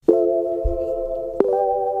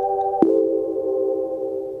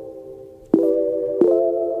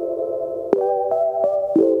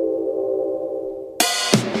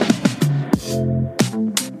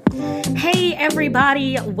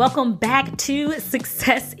everybody. Welcome back to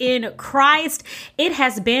Success in Christ. It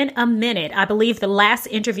has been a minute. I believe the last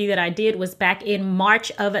interview that I did was back in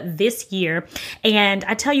March of this year. And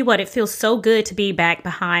I tell you what, it feels so good to be back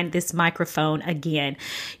behind this microphone again.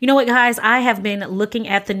 You know what, guys? I have been looking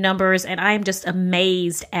at the numbers and I am just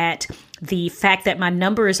amazed at the fact that my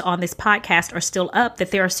numbers on this podcast are still up,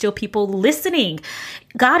 that there are still people listening.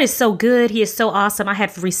 God is so good. He is so awesome. I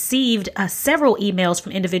have received several emails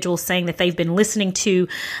from individuals saying that they've been listening to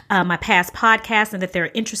my past podcasts and that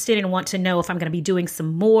they're interested and want to know if I'm going to be doing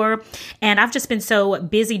some more. And I've just been so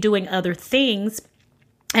busy doing other things.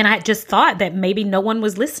 And I just thought that maybe no one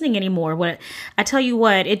was listening anymore. What I tell you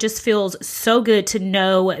what, it just feels so good to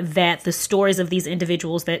know that the stories of these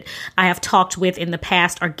individuals that I have talked with in the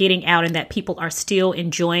past are getting out and that people are still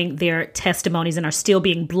enjoying their testimonies and are still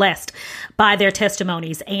being blessed by their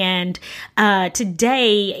testimonies. And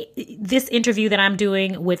today, this interview that I'm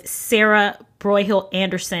doing with Sarah Broyhill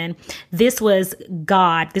Anderson, this was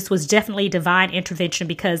God. This was definitely divine intervention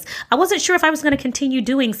because I wasn't sure if I was going to continue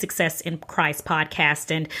doing Success in Christ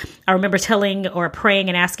podcast. And I remember telling or praying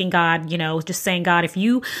and asking God, just saying, God, if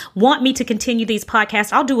you want me to continue these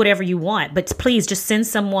podcasts, I'll do whatever you want. But please just send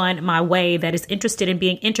someone my way that is interested in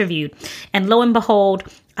being interviewed. And lo and behold,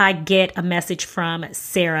 I get a message from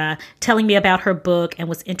Sarah telling me about her book and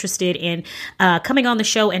was interested in coming on the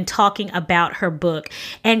show and talking about her book.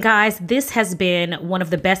 And guys, this has been one of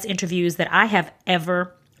the best interviews that I have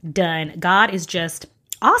ever done. God is just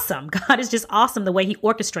awesome. God is just awesome the way he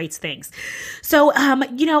orchestrates things. So,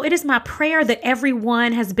 it is my prayer that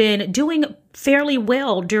everyone has been doing fairly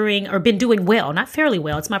well been doing well, not fairly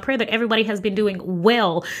well. It's my prayer that everybody has been doing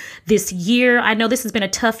well this year. I know this has been a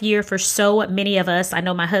tough year for so many of us. I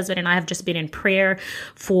know my husband and I have just been in prayer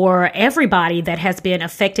for everybody that has been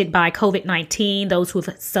affected by COVID-19, those who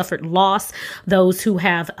have suffered loss, those who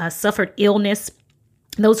have suffered illness,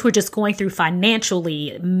 those who are just going through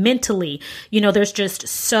financially, mentally, there's just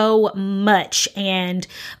so much. And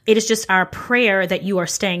it is just our prayer that you are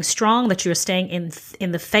staying strong, that you are staying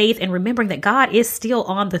in the faith and remembering that God is still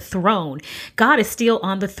on the throne. God is still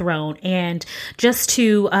on the throne. And just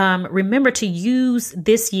to remember to use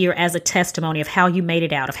this year as a testimony of how you made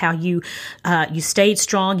it out, of how you stayed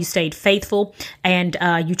strong, you stayed faithful, and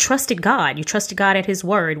you trusted God. You trusted God at his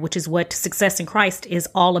word, which is what Success in Christ is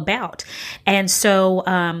all about. And so,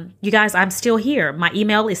 you guys, I'm still here. My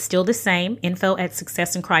email is still the same,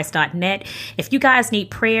 info@successinchrist.net. If you guys need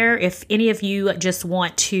prayer, if any of you just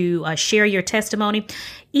want to share your testimony,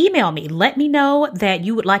 email me. Let me know that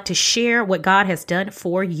you would like to share what God has done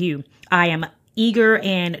for you. I am eager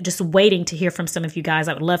and just waiting to hear from some of you guys.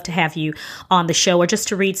 I would love to have you on the show or just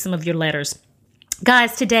to read some of your letters.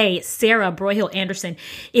 Guys, today, Sarah Broyhill Anderson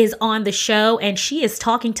is on the show and she is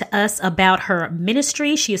talking to us about her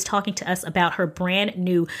ministry. She is talking to us about her brand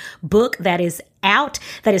new book that is out,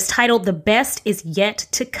 that is titled The Best Is Yet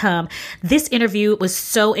to Come. This interview was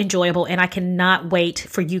so enjoyable and I cannot wait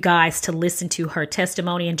for you guys to listen to her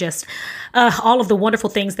testimony and just all of the wonderful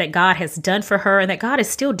things that God has done for her and that God is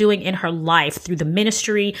still doing in her life through the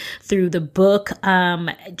ministry, through the book,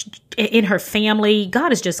 in her family.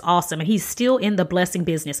 God is just awesome and he's still in the blessing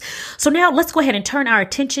business. So now let's go ahead and turn our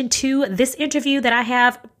attention to this interview that I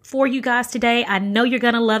have for you guys today. I know you're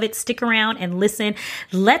going to love it. Stick around and listen.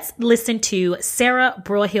 Let's listen to Sarah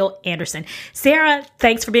Broyhill Anderson. Sarah,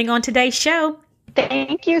 thanks for being on today's show.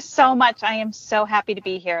 Thank you so much. I am so happy to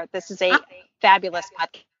be here. This is a fabulous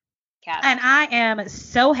podcast. And I am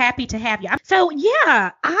so happy to have you. So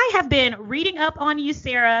yeah, I have been reading up on you,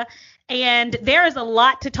 Sarah, and there is a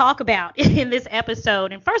lot to talk about in this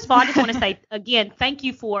episode. And first of all, I just want to say again, thank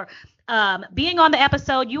you for being on the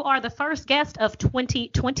episode. You are the first guest of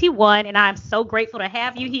 2021, and I'm so grateful to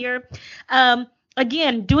have you here.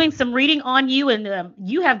 Again, doing some reading on you, and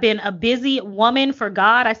you have been a busy woman for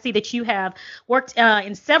God. I see that you have worked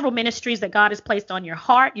in several ministries that God has placed on your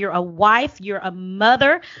heart. You're a wife, you're a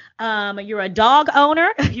mother, you're a dog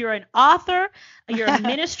owner, you're an author, you're a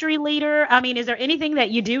ministry leader. I mean, is there anything that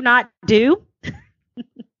you do not do?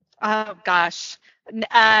 Oh, gosh.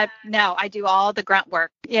 No, I do all the grunt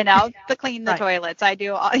work, the clean the toilets. I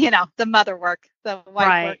do all, the mother work, the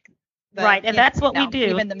wife work. And that's what we do.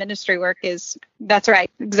 Even the ministry work that's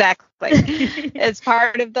right. Exactly. It's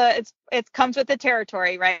part of it comes with the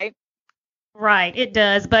territory, right? Right. It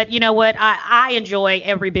does. But you know what? I enjoy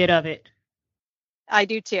every bit of it. I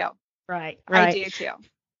do too. Right. I do too.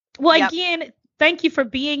 Well, again, Thank you for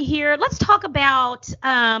being here. Let's talk about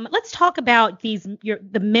the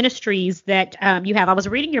ministries that you have. I was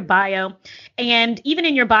reading your bio, and even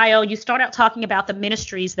in your bio, you start out talking about the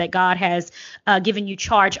ministries that God has given you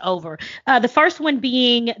charge over. The first one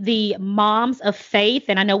being the Moms of Faith,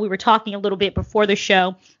 and I know we were talking a little bit before the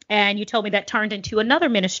show, and you told me that turned into another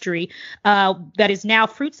ministry that is now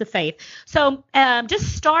Fruits of Faith. So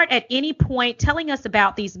just start at any point telling us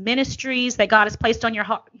about these ministries that God has placed on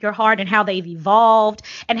your heart and how they've evolved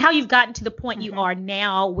and how you've gotten to the point you are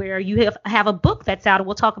now where you have a book that's out. And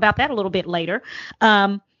we'll talk about that a little bit later.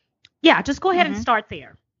 Just go ahead and start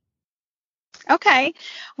there. Okay.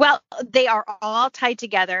 Well, they are all tied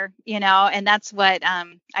together, and that's what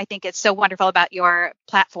I think is so wonderful about your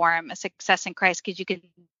platform, Success in Christ, because you can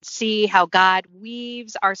see how God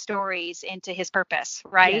weaves our stories into his purpose,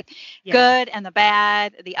 right? Yes. Good and the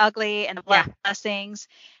bad, the ugly and the blessings.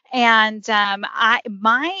 And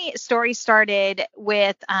my story started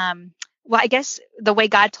with, I guess the way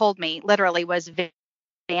God told me literally was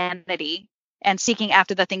vanity and seeking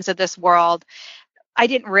after the things of this world. I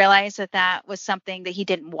didn't realize that was something that he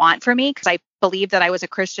didn't want for me because I believed that I was a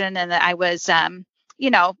Christian and that I was,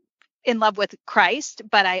 in love with Christ.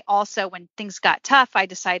 But I also, when things got tough, I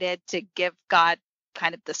decided to give God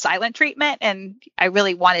kind of the silent treatment. And I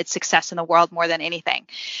really wanted success in the world more than anything.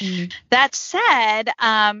 Mm. That said,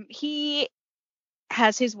 he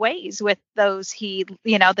has his ways with those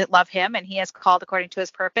that love him, and he has called according to his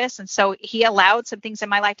purpose. And so he allowed some things in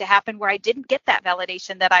my life to happen where I didn't get that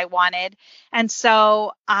validation that I wanted. And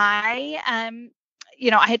so I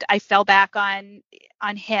fell back on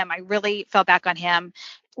him. I really fell back on him,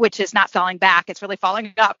 which is not falling back. It's really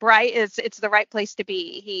falling up, right? It's the right place to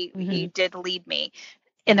be. He did lead me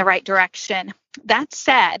in the right direction. That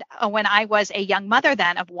said, when I was a young mother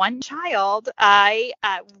then of one child, I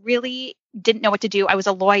really didn't know what to do. I was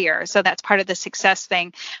a lawyer, so that's part of the success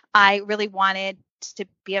thing. I really wanted to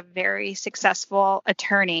be a very successful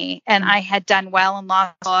attorney, and I had done well in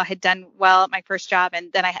law school. I had done well at my first job,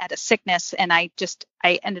 and then I had a sickness, and I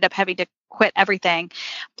ended up having to quit everything.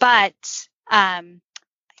 But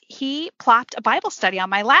he plopped a Bible study on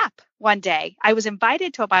my lap one day. I was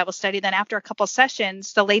invited to a Bible study. Then after a couple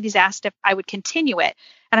sessions, the ladies asked if I would continue it.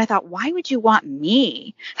 And I thought, why would you want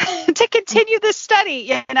me to continue this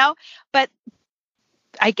study? But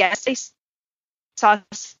I guess they saw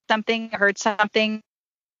something, heard something,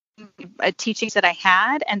 teachings that I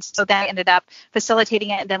had. And so that I ended up facilitating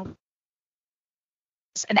it, and then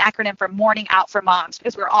an acronym for Morning Out for Moms,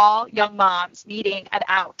 because we're all young moms needing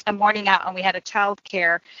a morning out, and we had a child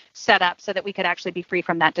care set up so that we could actually be free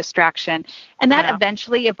from that distraction. And that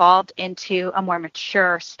eventually evolved into a more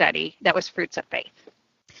mature study that was Fruits of Faith.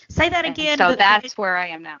 Say that again. So that's where I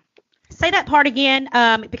am now. Say that part again,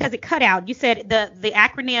 because it cut out. You said the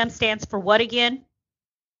acronym stands for what again?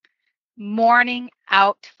 Morning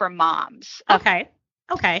Out for Moms. Okay.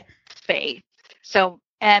 Faith. So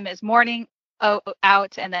M is morning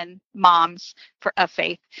out, and then moms of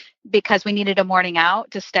faith, because we needed a morning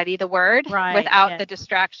out to study the word without the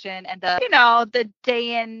distraction and the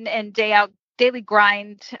day in and day out daily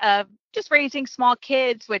grind of just raising small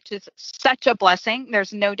kids, which is such a blessing.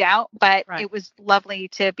 There's no doubt, but it was lovely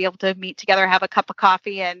to be able to meet together, have a cup of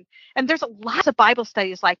coffee, and there's a lot of Bible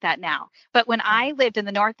studies like that now. But when I lived in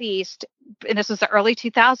the Northeast, and this was the early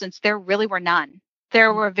 2000s, there really were none.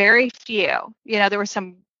 There were very few. There were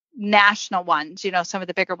some national ones, some of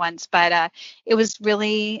the bigger ones, but it was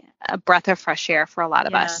really a breath of fresh air for a lot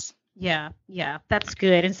of us. Yeah, that's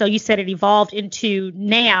good. And so you said it evolved into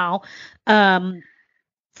now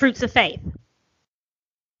Fruits of Faith.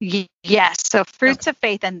 Yes, so Fruits of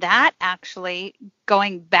Faith, and that actually,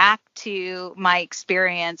 going back to my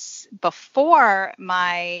experience before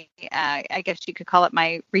my, I guess you could call it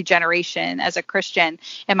my regeneration as a Christian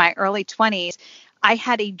in my early 20s, I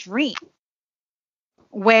had a dream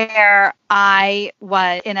where I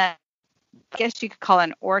was in I guess you could call it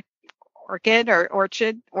an orchid or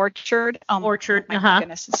orchard. Orchard. Oh my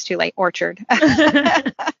goodness, it's too late. Orchard.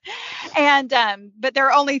 And but there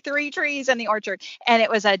are only 3 trees in the orchard, and it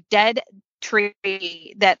was a dead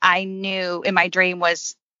tree that I knew in my dream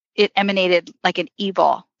it emanated like an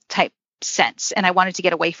evil type sense, and I wanted to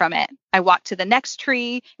get away from it. I walked to the next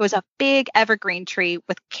tree. It was a big evergreen tree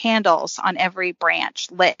with candles on every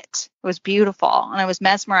branch lit. It was beautiful, and I was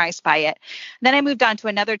mesmerized by it. Then I moved on to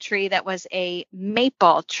another tree that was a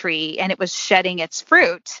maple tree, and it was shedding its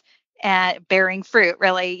fruit and bearing fruit,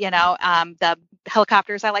 really, the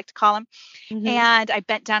helicopters, I like to call them. Mm-hmm. And I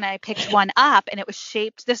bent down and I picked one up, and it was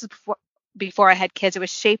shaped, this is before I had kids, it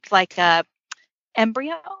was shaped like a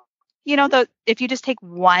embryo. if you just take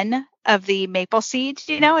one of the maple seeds,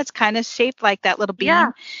 it's kind of shaped like that little bean.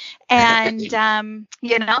 Yeah. And,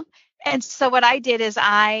 and so what I did is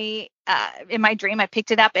in my dream, I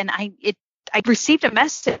picked it up and I received a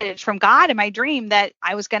message from God in my dream that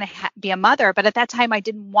I was going to be a mother. But at that time, I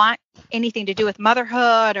didn't want anything to do with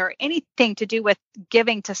motherhood or anything to do with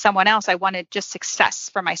giving to someone else. I wanted just success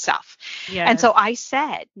for myself. Yes. And so I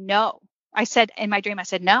said, no. I said in my dream,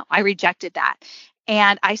 no, I rejected that.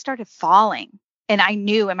 And I started falling. And I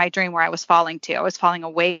knew in my dream where I was falling to. I was falling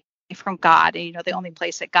away from God. And, the only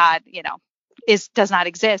place that God, does not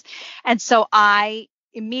exist. And so I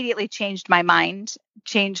immediately changed my mind,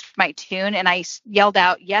 changed my tune, and I yelled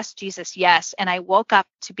out, "Yes, Jesus, yes." And I woke up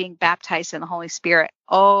to being baptized in the Holy Spirit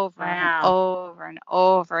over and over and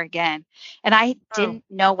over again. And I didn't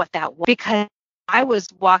know what that was because I was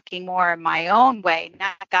walking more in my own way,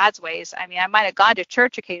 not God's ways. I mean, I might have gone to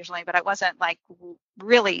church occasionally, but I wasn't like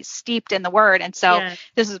really steeped in the word. And so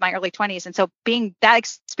This was my early 20s. And so that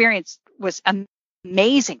experience was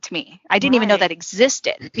amazing to me. I didn't even know that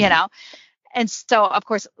existed, And so, of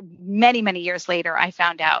course, many, many years later, I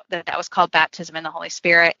found out that was called baptism in the Holy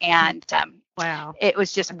Spirit. And it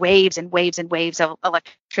was just waves and waves and waves of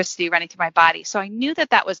electricity running through my body. So I knew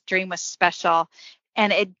that dream was special.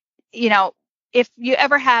 And it, if you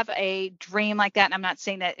ever have a dream like that, and I'm not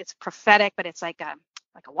saying that it's prophetic, but it's like a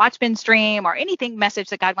watchman's dream or anything message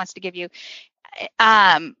that God wants to give you.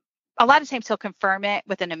 A lot of times he'll confirm it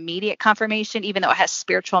with an immediate confirmation, even though it has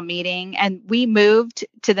spiritual meaning. And we moved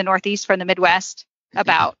to the Northeast from the Midwest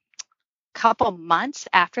about a couple months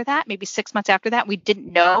after that, maybe 6 months after that. We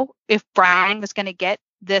didn't know if Brian was going to get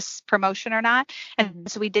this promotion or not. And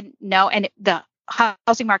so we didn't know. And the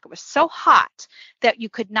housing market was so hot that you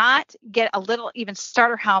could not get a little even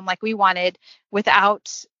starter home like we wanted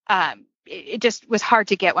without it just was hard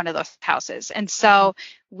to get one of those houses. And so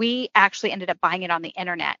we actually ended up buying it on the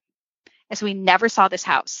internet. And so we never saw this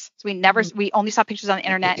house. So we only saw pictures on the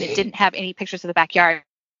internet, and it didn't have any pictures of the backyard.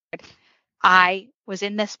 I was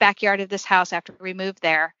in this backyard of this house after we moved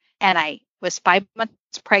there, and I was 5 months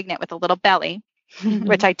pregnant with a little belly,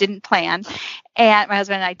 which I didn't plan. And my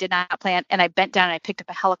husband and I did not plan. And I bent down and I picked up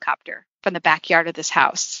a helicopter from the backyard of this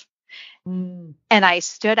house. And I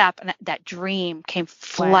stood up, and that dream came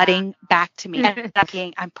flooding back to me. And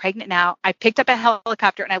thinking, I'm pregnant now. I picked up a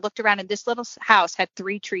helicopter and I looked around, and this little house had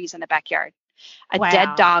 3 trees in the backyard, a dead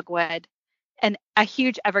dogwood, and a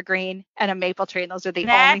huge evergreen, and a maple tree. And those are the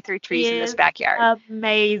only 3 trees in this backyard.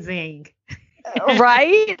 Amazing.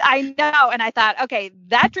 Right? I know. And I thought, okay,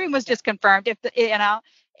 that dream was just confirmed.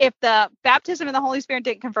 If the baptism in the Holy Spirit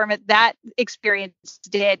didn't confirm it, that experience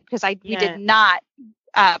did, because we did not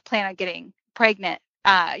plan on getting pregnant.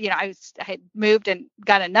 I had moved and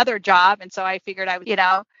got another job. And so I figured I would,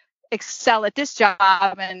 excel at this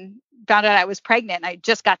job, and found out I was pregnant. And I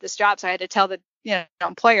just got this job. So I had to tell the,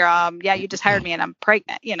 employer, you just hired me and I'm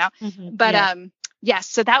pregnant, But yes,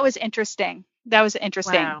 so that was interesting.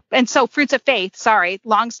 Wow. And so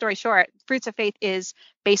long story short, Fruits of Faith is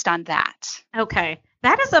based on that. Okay.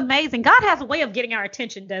 That is amazing. God has a way of getting our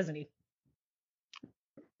attention, doesn't he?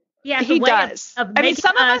 He does. Some of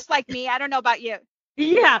us, like me, I don't know about you.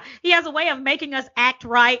 Yeah, he has a way of making us act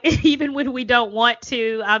right even when we don't want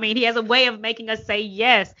to. I mean, he has a way of making us say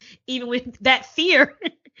yes, even with that fear.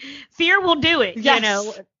 Fear will do it,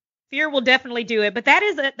 yes. Fear will definitely do it. But that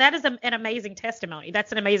is an amazing testimony.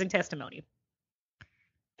 That's an amazing testimony.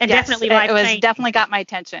 And yes, definitely life-changing. It was definitely got my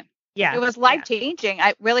attention. Yeah. It was life-changing.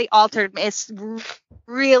 It really altered me. It's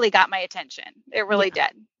really got my attention. It really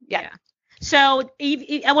did. Yeah. So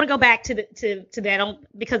I want to go back to that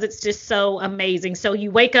because it's just so amazing. So you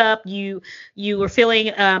wake up, you were feeling,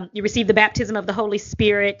 you received the baptism of the Holy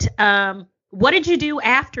Spirit. What did you do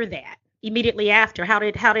after that? Immediately after, how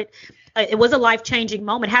did it was a life-changing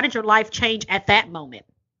moment. How did your life change at that moment?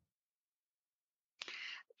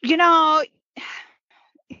 You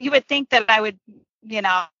would think that I would,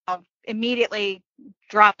 immediately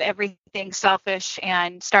drop everything selfish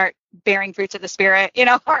and start bearing fruits of the Spirit,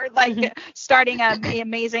 or like starting an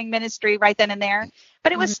amazing ministry right then and there.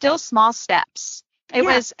 But it was still small steps. It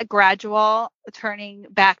was a gradual turning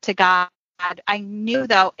back to God. I knew,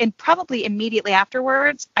 though, and probably immediately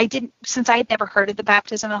afterwards, since I had never heard of the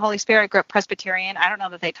baptism of the Holy Spirit. I grew up Presbyterian. I don't know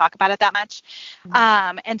that they talk about it that much.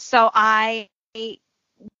 And so I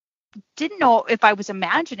didn't know if I was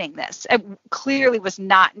imagining this. I clearly was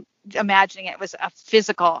not imagining it. It was a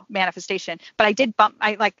physical manifestation. But I did bump.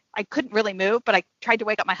 I couldn't really move, but I tried to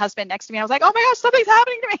wake up my husband next to me. I was like, oh my gosh, something's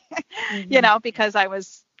happening to me, because I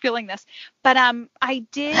was feeling this. But I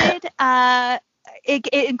did. It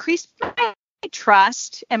increased my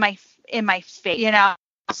trust and in my faith.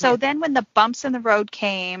 So then when the bumps in the road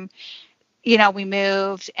came, we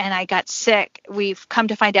moved and I got sick. We've come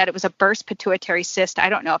to find out it was a burst pituitary cyst. I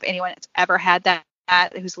don't know if anyone has ever had that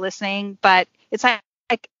who's listening, but it's like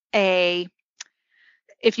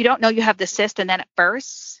if you don't know you have the cyst and then it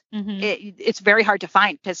bursts, it's very hard to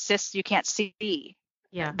find because cysts you can't see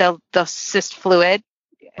the cyst fluid,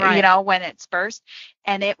 when it's burst.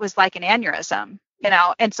 And it was like an aneurysm,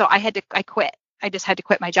 and so I quit. I just had to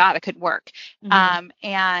quit my job. I couldn't work. And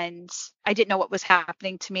I didn't know what was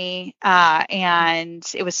happening to me. And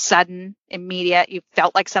it was sudden, immediate. You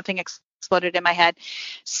felt like something exploded in my head.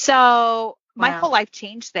 So my whole life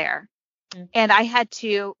changed there. And I had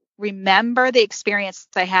to remember the experience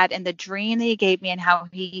I had and the dream that he gave me and how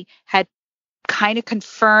he had kind of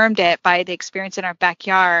confirmed it by the experience in our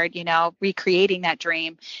backyard, recreating that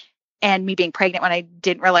dream. And me being pregnant when I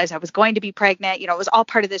didn't realize I was going to be pregnant, it was all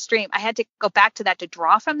part of this dream. I had to go back to that to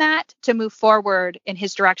draw from that to move forward in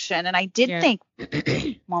his direction. And I did think,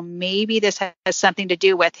 well, maybe this has something to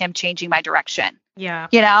do with him changing my direction. Yeah.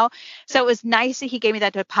 So it was nice that he gave me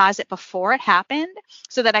that deposit before it happened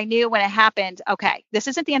so that I knew when it happened, okay, this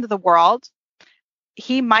isn't the end of the world.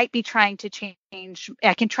 He might be trying to change.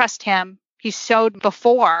 I can trust him. He showed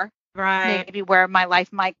before maybe where my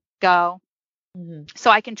life might go. So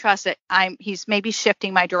I can trust it. He's maybe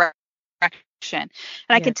shifting my direction. And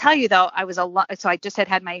I can tell you though, so I just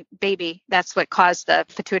had my baby. That's what caused the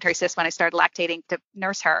pituitary cyst when I started lactating to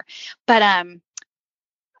nurse her. But,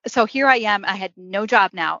 so here I am, I had no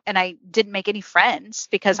job now and I didn't make any friends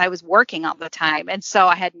because I was working all the time. And so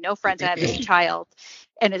I had no friends. I had this child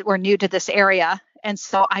and we're new to this area. And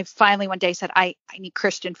so I finally one day said, I need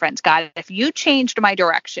Christian friends. God, if you changed my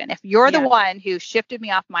direction, if you're the one who shifted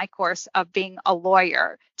me off my course of being a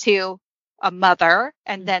lawyer to a mother,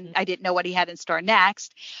 and then I didn't know what he had in store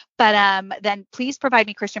next, but then please provide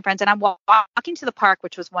me Christian friends. And I'm walking to the park,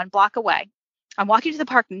 which was 1 block away. I'm walking to the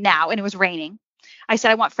park now and it was raining. I said,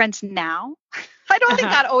 I want friends now. I don't think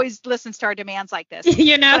God always listens to our demands like this,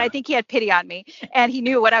 but I think he had pity on me and he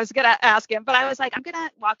knew what I was going to ask him. But I was like, I'm going to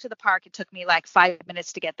walk to the park. It took me like 5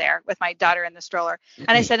 minutes to get there with my daughter in the stroller. And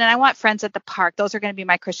I said, and I want friends at the park. Those are going to be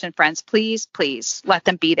my Christian friends. Please, please let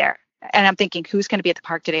them be there. And I'm thinking, who's going to be at the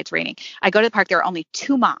park today? It's raining. I go to the park. There are only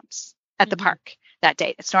 2 moms at the park that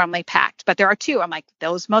day. It's normally packed, but there are 2. I'm like,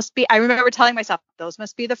 those must be, I remember telling myself, those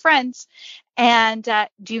must be the friends. And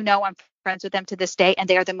do you know I'm friends with them to this day? And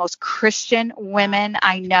they are the most Christian women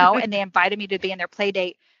I know. And they invited me to be in their play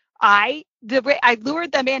date. I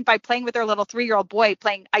lured them in by playing with their little 3-year-old boy,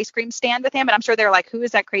 playing ice cream stand with him. And I'm sure they're like, who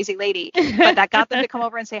is that crazy lady? But that got them to come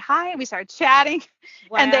over and say hi. And we started chatting.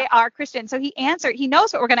 Wow. And they are Christian. So he answered, he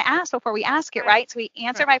knows what we're going to ask before we ask it, right? So he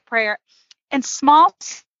answered my prayer and small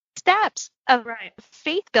steps of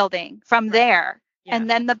faith building from there. Yeah. And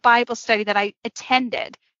then the Bible study that I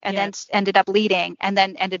attended and then ended up leading and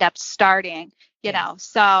then ended up starting, you know,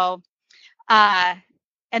 so, and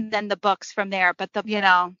then the books from there, but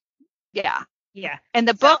and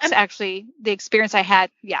the books, actually, the experience I had.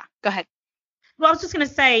 Yeah, go ahead. Well, I was just going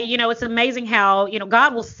to say, it's amazing how,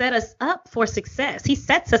 God will set us up for success. He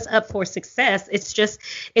sets us up for success.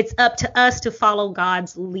 It's up to us to follow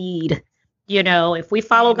God's lead. If we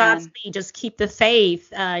follow God's lead, just keep the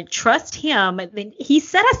faith, trust him, then he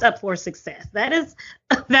set us up for success. That is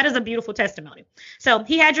a beautiful testimony. So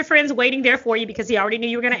he had your friends waiting there for you because he already knew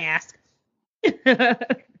you were going to ask.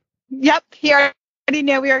 Yep. He already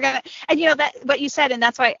knew we were going to, and that what you said. And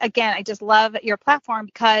that's why, again, I just love your platform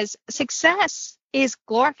because success is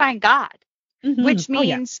glorifying God, which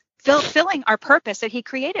means fulfilling our purpose that he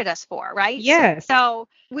created us for. Right. Yes. So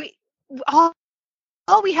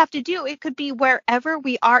all we have to do, it could be wherever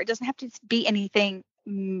we are. It doesn't have to be anything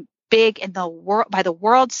big in the world by the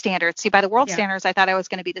world standards. See, by the world standards, I thought I was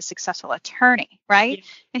going to be the successful attorney, right?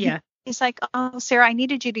 And he's like, oh, Sarah, I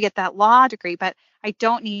needed you to get that law degree, but I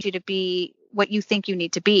don't need you to be what you think you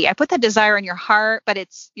need to be. I put that desire in your heart, but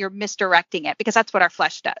you're misdirecting it because that's what our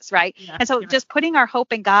flesh does, right? Yeah, and so just putting our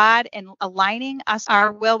hope in God and aligning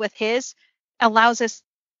our will with his allows us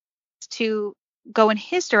to go in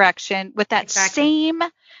his direction with that same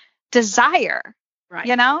desire, right?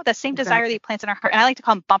 The same desire that he plants in our heart. And I like to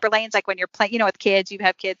call them bumper lanes. Like when you're playing, with kids, you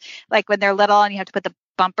have kids, like when they're little and you have to put the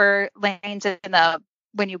bumper lanes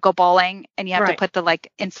when you go bowling and you have to put the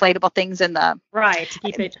like inflatable things in the, to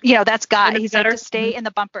keep it, that's God. He's like to stay in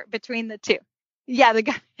the bumper between the two. Yeah. The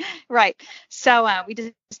guy. Right. So we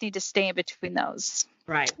just need to stay in between those.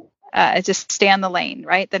 Right. Just stay on the lane,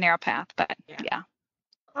 right? The narrow path. But yeah.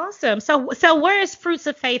 Awesome. So where is Fruits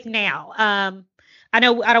of Faith now? I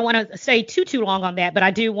know I don't want to stay too long on that, but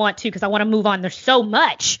I do want to because I want to move on. There's so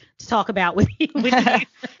much to talk about with you, which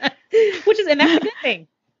is, and that's a good thing.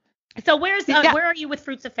 So Yeah. where are you with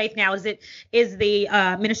Fruits of Faith now? Is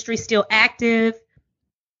the ministry still active?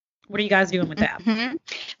 What are you guys doing with that? hmm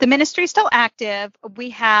The ministry is still active.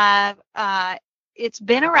 We have it's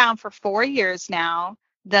been around for 4 years now.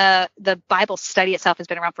 The Bible study itself has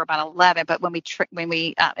been around for about 11, but when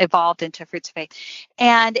we evolved into Fruits of Faith,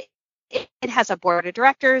 and it has a board of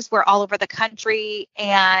directors. We're all over the country,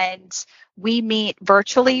 and we meet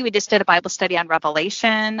virtually. We just did a Bible study on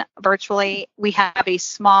Revelation virtually. We have a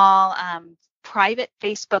small private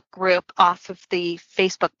Facebook group off of the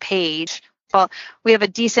Facebook page. Well, we have a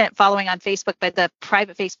decent following on Facebook, but the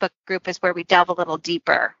private Facebook group is where we delve a little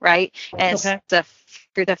deeper, right? And Okay. it's the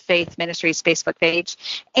Fruit of Faith Ministries Facebook page.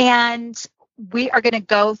 And we are going to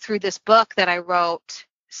go through this book that I wrote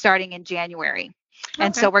starting in January.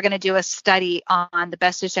 And Okay. so we're going to do a study on the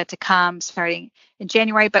best is yet to come starting in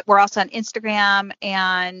January, but we're also on Instagram,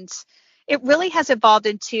 and it really has evolved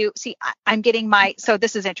into, I'm getting so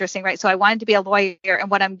this is interesting, right? So I wanted to be a lawyer, and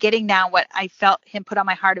what I'm getting now, what I felt him put on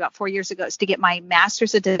my heart about 4 years ago, is to get my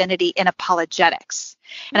master's of divinity in apologetics.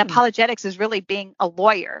 And apologetics is really being a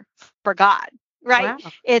lawyer for God, right?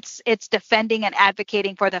 Wow. It's defending and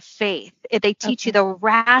advocating for the faith. They teach you the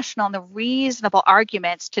rational and the reasonable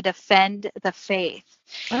arguments to defend the faith.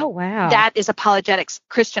 Oh, wow. That is apologetics,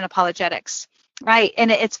 Christian apologetics. Right. And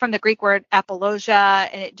it's from the Greek word apologia,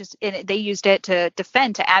 and they used it to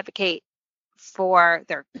defend, to advocate for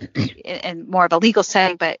their in more of a legal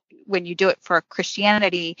setting. But when you do it for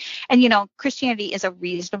Christianity, and Christianity is a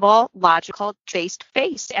reasonable, logical based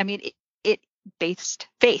faith. I mean, it based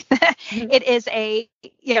faith. It is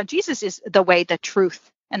Jesus is the way, the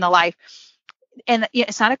truth, and the life. And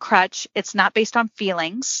it's not a crutch. It's not based on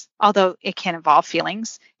feelings, although it can involve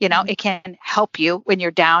feelings. It can help you when you're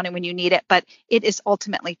down and when you need it, but it is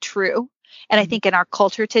ultimately true. And I think in our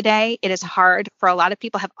culture today, it is hard for a lot of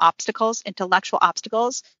people have obstacles, intellectual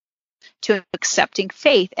obstacles to accepting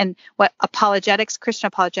faith. And what Christian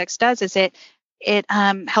apologetics does is it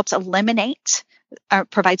helps eliminate,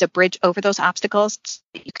 provides a bridge over those obstacles.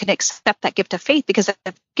 You can accept that gift of faith, because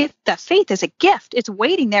that faith is a gift. It's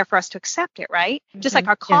waiting there for us to accept it, right? Just like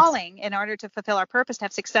our calling, in order to fulfill our purpose, to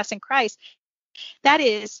have success in Christ. That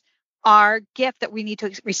is our gift that we need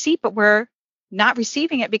to receive, but we're not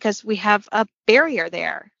receiving it because we have a barrier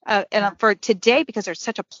there. And for today, because there's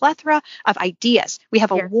such a plethora of ideas, we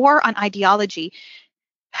have a war on ideology.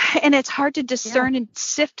 And it's hard to discern and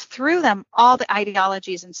sift through them, all the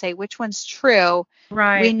ideologies, and say which one's true.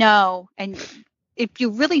 Right. We know. And if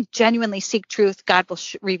you really genuinely seek truth, God will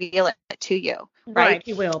reveal it to you. Right.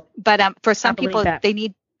 He will. But for some people, they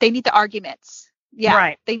need the arguments. Yeah.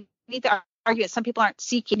 Right. They need the arguments. Some people aren't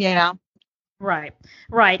seeking, Right.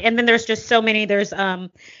 Right. And then there's just so many. There's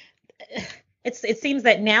it seems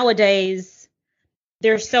that nowadays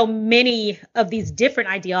there's so many of these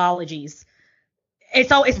different ideologies. It's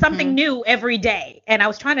something new every day. And I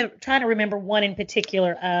was trying to remember one in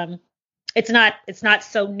particular. It's not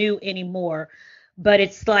so new anymore, but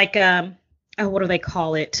it's like what do they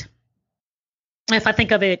call it? If I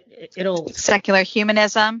think of it, it'll secular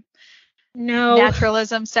humanism. No.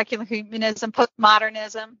 Naturalism, secular humanism,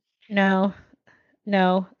 postmodernism. No.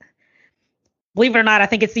 Believe it or not, I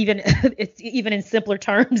think it's even in simpler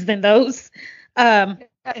terms than those. Yeah.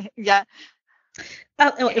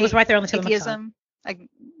 Oh, it was right there on the tip of my tongue.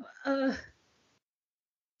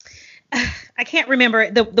 I can't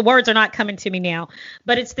remember. The words are not coming to me now,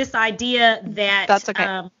 but it's this idea that that's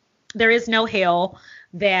okay. There is no hell,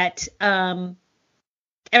 that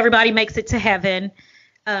everybody makes it to heaven,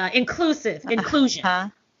 inclusion.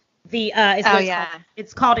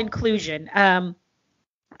 It's called inclusion.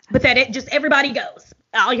 But that it just everybody goes.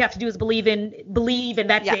 All you have to do is believe, and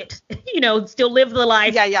that's it. Still live the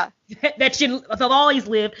life that you have always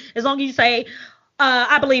lived, as long as you say,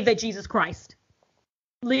 I believe that Jesus Christ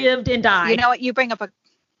lived and died. You know what? You bring up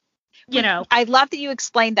I love that you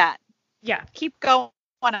explained that. Yeah. Keep going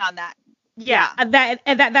on that. Yeah.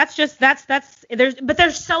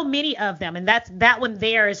 There's so many of them. And that one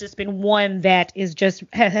there has just been one that is just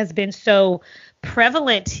has been so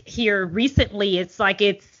prevalent here recently. It's like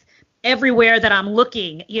it's everywhere that I'm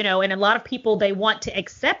looking, and a lot of people, they want to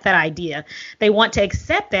accept that idea. They want to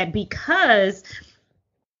accept that because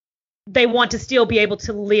they want to still be able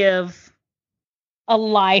to live a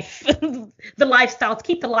life, keep the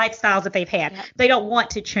lifestyles that they've had. Yeah. They don't want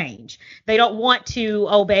to change. They don't want to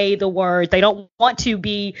obey the word. They don't want to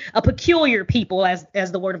be a peculiar people, as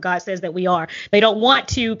the word of God says that we are. They don't want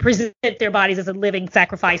to present their bodies as a living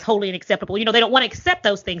sacrifice, holy and acceptable. They don't want to accept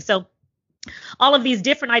those things. So all of these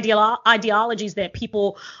different ideologies that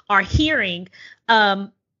people are hearing,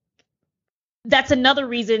 that's another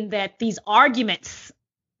reason that these arguments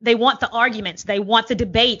They want the arguments. They want the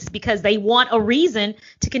debates because they want a reason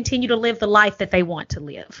to continue to live the life that they want to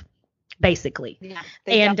live, basically. Yeah,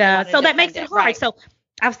 and so that makes it hard. Right. So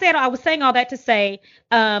I was saying all that to say,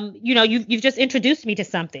 you've just introduced me to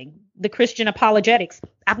something, the Christian apologetics.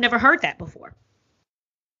 I've never heard that before.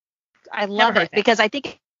 I love it because I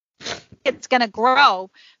think it's going to grow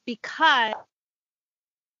because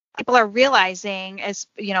people are realizing, as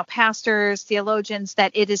pastors, theologians,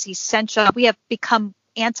 that it is essential. We have become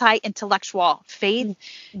anti-intellectual. Faith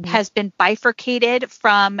has been bifurcated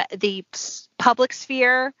from the public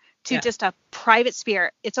sphere to just a private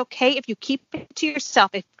sphere. It's okay if you keep it to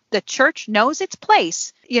yourself. If the church knows its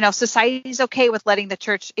place, society is okay with letting the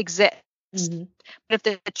church exist. But if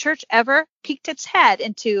the church ever peeked its head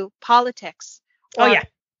into politics or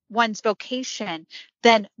one's vocation,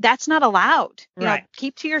 then that's not allowed.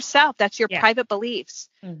 Keep to yourself. That's your private beliefs.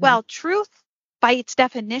 Well, truth by its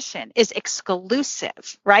definition is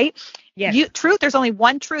exclusive, right? Yes. Truth, there's only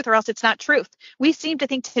one truth or else it's not truth. We seem to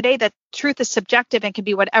think today that truth is subjective and can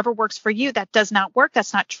be whatever works for you. That does not work.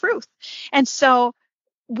 That's not truth. And so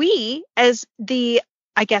we, as the,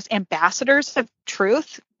 ambassadors of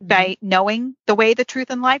truth, by knowing the way, the truth,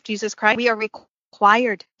 and life, Jesus Christ, we are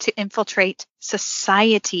required to infiltrate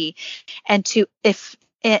society and to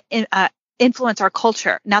influence our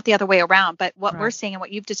culture, not the other way around. But what we're seeing and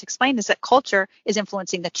what you've just explained is that culture is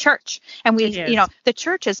influencing the church. And the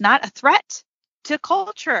church is not a threat to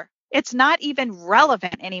culture. It's not even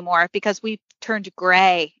relevant anymore because we've turned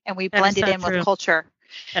gray and we blended in with culture.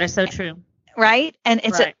 That is so true. Right. And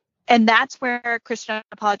and that's where Christian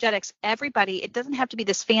apologetics, everybody, it doesn't have to be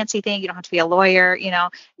this fancy thing. You don't have to be a lawyer,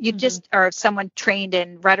 you just are someone trained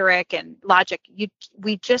in rhetoric and logic.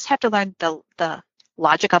 We just have to learn the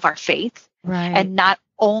logic of our faith and not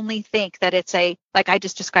only think that it's like I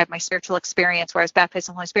just described my spiritual experience where I was baptized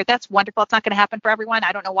in the Holy Spirit. That's wonderful. It's not going to happen for everyone.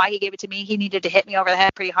 I don't know why he gave it to me. He needed to hit me over the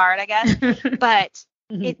head pretty hard, I guess. But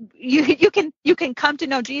you can come to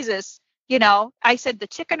know Jesus. I said the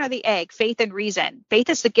chicken or the egg, faith and reason. Faith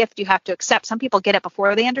is the gift you have to accept. Some people get it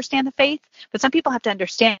before they understand the faith, but some people have to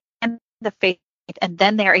understand the faith and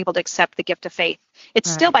then they are able to accept the gift of faith. It's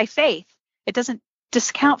still by faith. It doesn't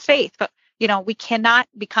discount faith, but we cannot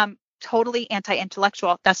become totally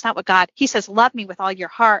anti-intellectual. That's not what he says, love me with all your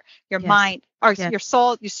heart, your mind, or your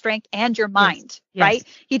soul, your strength, and your mind, right?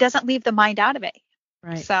 He doesn't leave the mind out of it.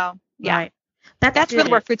 Right. So, that's really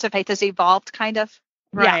where Fruits of Faith has evolved, kind of.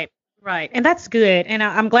 Right. Right. And that's good. And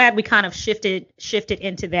I'm glad we kind of shifted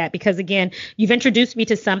into that because, again, you've introduced me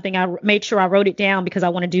to something. I made sure I wrote it down because I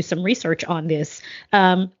want to do some research on this.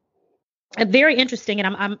 Very interesting.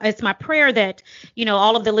 And it's my prayer that,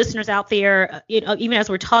 all of the listeners out there, even as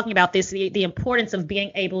we're talking about this, the importance of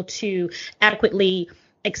being able to adequately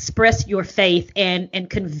express your faith and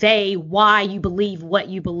convey why you believe what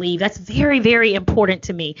you believe. That's very, very important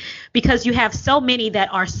to me because you have so many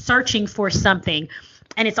that are searching for something.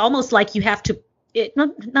 And it's almost like you have to,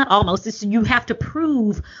 you have to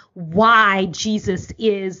prove why Jesus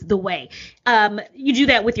is the way. You do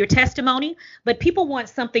that with your testimony, but people want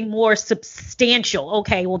something more substantial.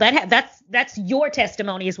 Okay, well that's your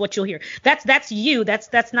testimony is what you'll hear. That's you.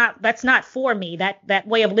 That's not for me. That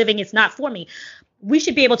way of living is not for me. We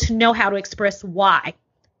should be able to know how to express why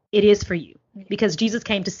it is for you. Because Jesus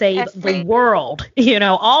came to save the world,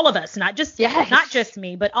 all of us, not just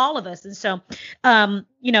me, but all of us. And so,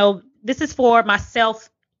 this is for myself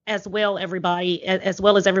as well, everybody, as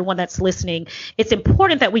well as everyone that's listening. It's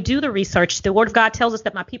important that we do the research. The Word of God tells us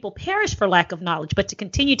that my people perish for lack of knowledge, but to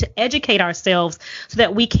continue to educate ourselves so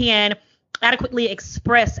that we can adequately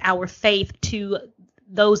express our faith to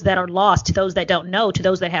those that are lost, to those that don't know, to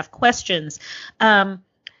those that have questions.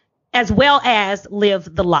 As well as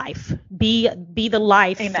live the life, be the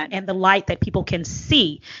life Amen. And the light that people can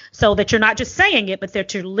see so that you're not just saying it, but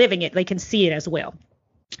that you're living it. They can see it as well.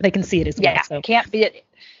 Yeah, so. Can't be it.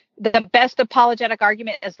 The best apologetic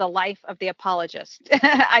argument is the life of the apologist.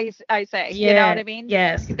 I say, you know what I mean?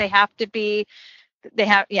 Yes. They can't be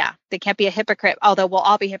a hypocrite, although we'll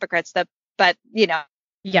all be hypocrites,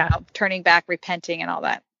 turning back, repenting and all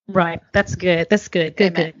that. Right. That's good.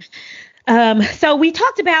 Good. So we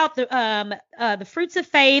talked about the fruits of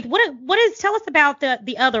faith. Tell us about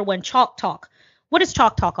the other one, Chalk Talk. What is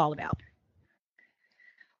Chalk Talk all about?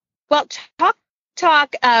 Well, Chalk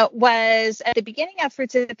Talk was at the beginning of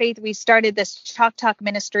Fruits of Faith. We started this Chalk Talk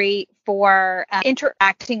ministry for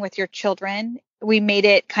interacting with your children. We made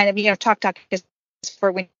it kind of, Chalk Talk is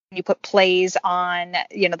for when you put plays on,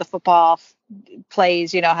 the football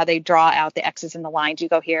plays, how they draw out the X's and the lines. You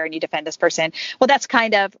go here and you defend this person. Well, that's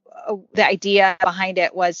kind of the idea behind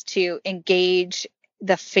it was to engage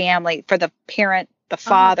the family, for the parent the Oh,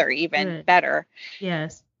 father even good. better,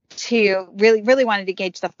 Yes. to really, really wanted to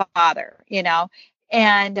engage the father,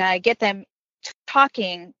 and get them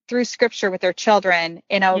talking through scripture with their children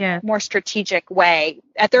in a Yeah. more strategic way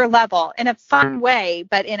at their level, in a fun way,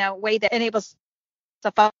 but in a way that enables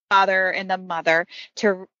the father and the mother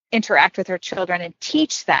to interact with their children and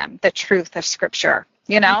teach them the truth of scripture.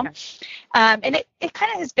 Okay. And it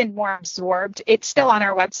kind of has been more absorbed. It's still on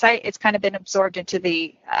our website. It's kind of been absorbed into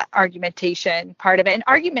the argumentation part of it. And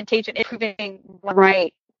argumentation is proving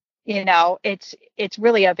right. It's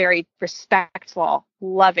really a very respectful,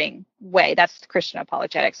 loving way. That's Christian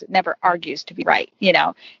apologetics. It never argues to be right. It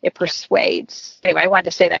Yeah. persuades. Anyway, I wanted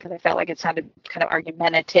to say that because I felt like it sounded kind of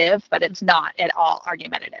argumentative, but it's not at all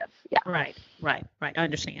argumentative. Yeah. Right. Right. Right. I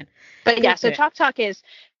understand. But yeah, Good. so Good. Chalk Talk is,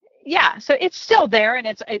 yeah, so it's still there, and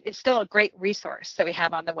it's still a great resource that we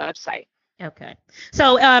have on the website. Okay.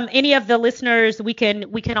 So, any of the listeners, we can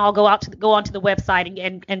all go onto the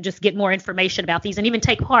website and just get more information about these and even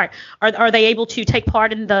take part. Are they able to take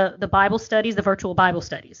part in the Bible studies, the virtual Bible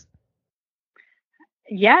studies?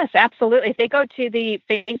 Yes, absolutely. If they go to the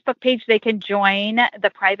Facebook page, they can join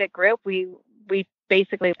the private group. We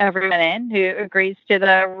basically everyone in who agrees to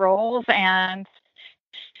the rules, and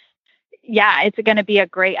yeah, I think it's going to be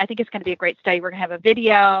a great study. We're going to have a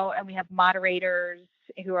video, and we have moderators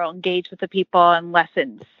who will engage with the people, and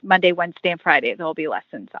lessons Monday, Wednesday, and Friday. There'll be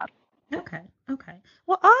lessons on. Okay. Okay.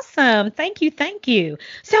 Well, awesome. Thank you. Thank you.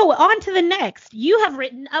 So on to the next. You have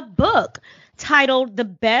written a book titled "The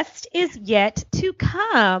Best Is Yet to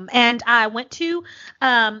Come," and I went to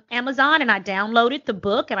Amazon and I downloaded the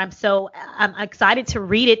book, and I'm excited to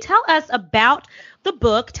read it. Tell us about the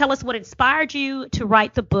book. Tell us what inspired you to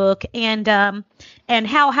write the book, and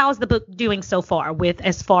how's the book doing so far with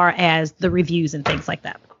as far as the reviews and things like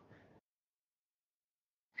that.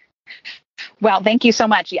 Well, thank you so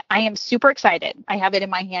much. Yeah, I am super excited. I have it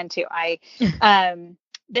in my hand too.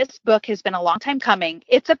 This book has been a long time coming.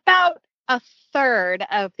 It's about a third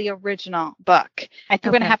of the original book. I think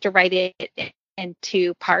we're going to have to write it in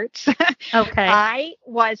two parts. Okay. I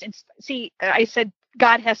said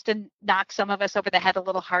God has to knock some of us over the head a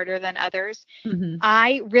little harder than others. Mm-hmm.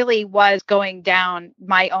 I really was going down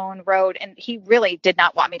my own road, and he really did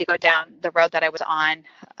not want me to go down the road that I was on.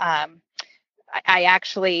 I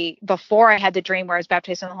actually, before I had the dream where I was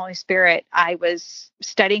baptized in the Holy Spirit, I was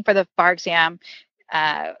studying for the bar exam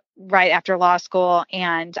right after law school,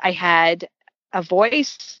 and I had a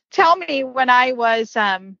voice tell me when I was,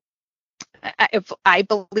 if I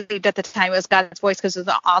believed at the time it was God's voice because it was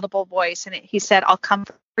an audible voice, and he said, "I'll come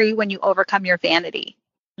free when you overcome your vanity."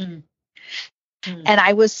 Mm-hmm. And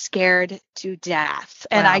I was scared to death,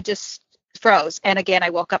 and I just froze. And again, I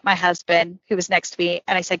woke up my husband who was next to me,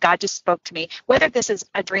 and I said, God just spoke to me, whether this is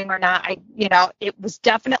a dream or not. It was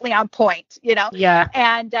definitely on point, Yeah.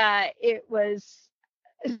 And it was,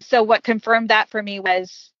 so what confirmed that for me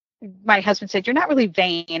was my husband said, "You're not really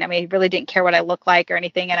vain." I mean, he really didn't care what I looked like or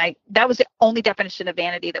anything. And that was the only definition of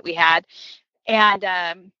vanity that we had. And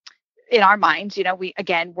in our minds, we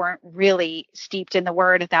again weren't really steeped in the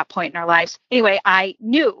word at that point in our lives. Anyway, I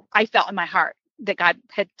felt in my heart that God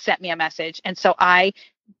had sent me a message. And so I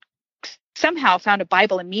somehow found a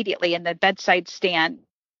Bible immediately in the bedside stand,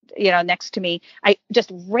 next to me. I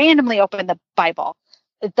just randomly opened the Bible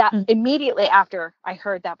that immediately after I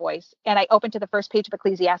heard that voice, and I opened to the first page of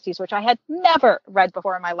Ecclesiastes, which I had never read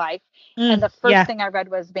before in my life. And the first thing I read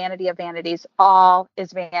was "Vanity of Vanities, all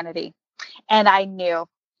is vanity." And I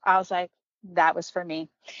was like, that was for me.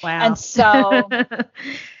 Wow. And so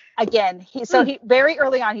again, he very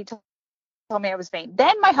early on, he told me I was vain.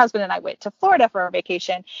 Then my husband and I went to Florida for our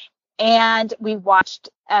vacation, and we watched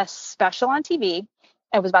a special on TV.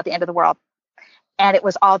 It was about the end of the world, and it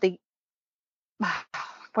was all the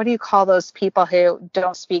what do you call those people who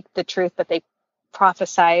don't speak the truth but they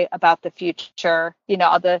prophesy about the future?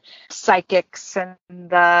 All the psychics and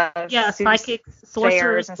the psychics,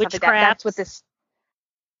 sorcerers, and witchcraft. Stuff like that. That's what this.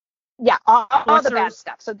 Yeah, all the bad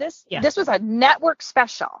stuff. So this was a network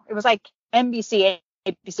special. It was like NBC,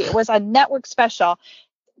 ABC. It was a network special,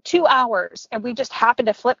 2 hours, and we just happened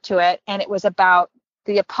to flip to it, and it was about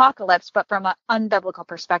the apocalypse, but from an unbiblical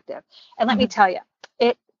perspective. And let me tell you,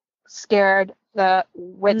 it scared the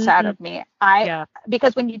wits out of me.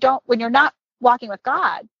 Because when you're not walking with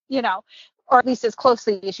God, or at least as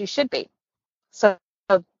closely as you should be. So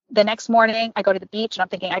the next morning I go to the beach, and I'm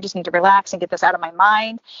thinking, I just need to relax and get this out of my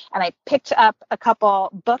mind. And I picked up a couple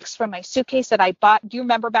books from my suitcase that I bought. Do you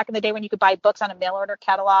remember back in the day when you could buy books on a mail order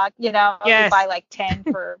catalog? You could buy like 10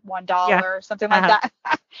 for $1 or something like that.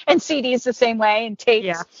 And CDs the same way, and tapes.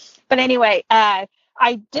 Yeah. But anyway, I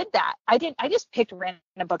I did that. I just picked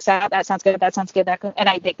random books out. That sounds good. That sounds good.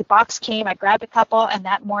 And the box came, I grabbed a couple, and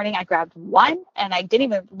that morning I grabbed one, and I didn't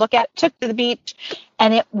even look at it, took to the beach.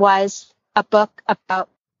 And it was a book about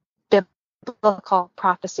biblical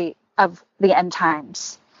prophecy of the end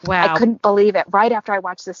times. Wow. I couldn't believe it right after I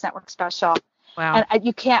watched this network special. Wow. And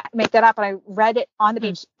you can't make that up. And I read it on the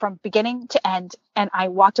beach from beginning to end. And I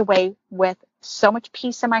walked away with so much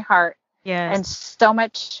peace in my heart and so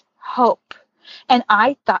much hope. And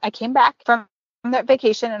I thought, I came back from that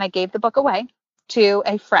vacation and I gave the book away to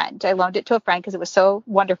a friend. I loaned it to a friend because it was so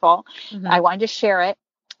wonderful. I wanted to share it.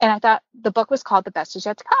 And I thought the book was called The Best Is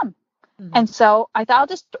Yet to Come. And so I thought I'll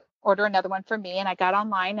just order another one for me. And I got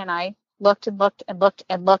online and I looked and looked and looked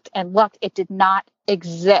and looked and looked. It did not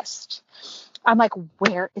exist. I'm like,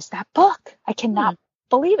 where is that book? I cannot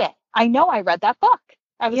believe it. I know I read that book.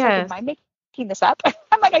 I was like, am I making this up?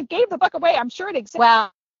 I'm like, I gave the book away. I'm sure it exists.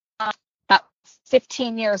 Well, about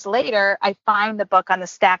 15 years later, I find the book on the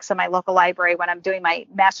stacks of my local library when I'm doing my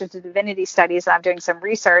Master's of Divinity studies and I'm doing some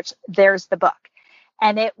research. There's the book.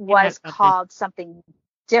 And it was called something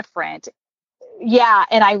different. Yeah.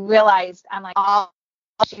 And I realized, I'm like, all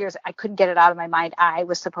years, I couldn't get it out of my mind. I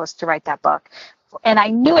was supposed to write that book. And I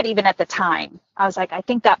knew it even at the time. I was like, I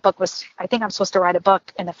think I'm supposed to write a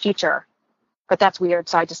book in the future, but that's weird.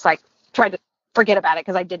 So I just tried to forget about it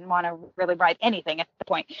because I didn't want to really write anything at the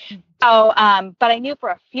point. So, but I knew for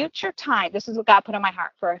a future time, this is what God put on my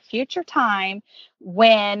heart, for a future time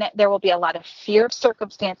when there will be a lot of fear of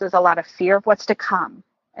circumstances, a lot of fear of what's to come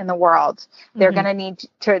in the world. They're going to need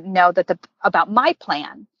to know about my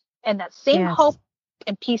plan, and that same hope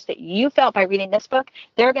and peace that you felt by reading this book,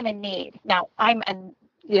 they're going to need. Now, I'm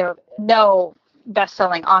no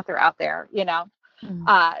best-selling author out there,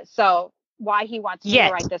 so why he wants me to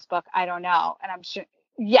write this book, I don't know. And I'm sure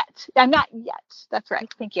I'm not yet. That's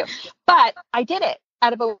right. Thank you. But I did it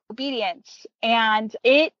out of obedience. And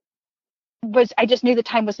I just knew the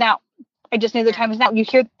time was now. You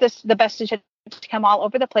hear this, the best is yet to come all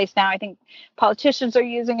over the place now. I think politicians are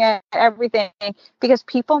using it, everything, because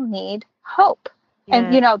people need hope.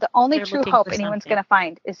 And, the only true hope anyone's going to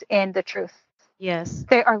find is in the truth. Yes.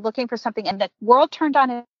 They are looking for something. And the world turned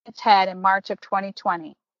on its head in March of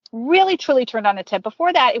 2020. Really, truly turned on its head.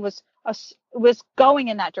 Before that, it was going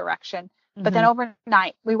in that direction. But then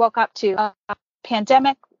overnight, we woke up to a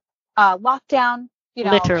pandemic, lockdown,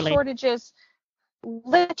 literally shortages,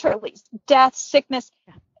 literally death, sickness.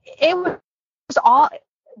 It was all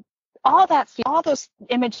that. All those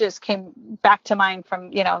images came back to mind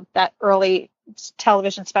from that early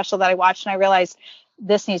television special that I watched, and I realized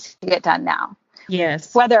this needs to get done now.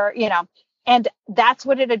 Yes. Whether and that's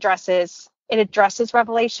what it addresses. It addresses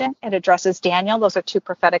Revelation. It addresses Daniel. Those are two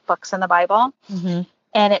prophetic books in the Bible.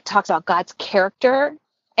 And it talks about God's character,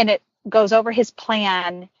 and it goes over his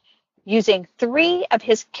plan using 3 of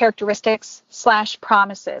his characteristics /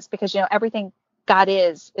 promises, because, everything God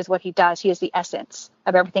is what he does. He is the essence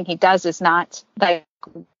of everything he does. Is not like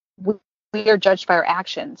we are judged by our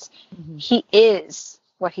actions. He is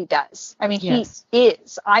what he does. I mean, he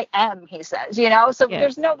is, I am, he says, so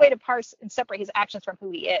there's no way to parse and separate his actions from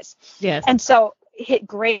who he is. Yes. And so it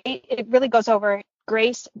really goes over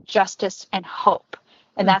grace, justice, and hope.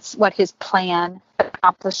 And that's what his plan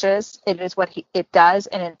accomplishes. It is what it does.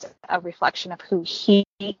 And it's a reflection of who he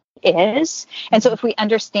is. And so if we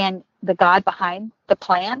understand the God behind the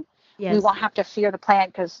plan, we won't have to fear the plan,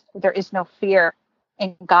 because there is no fear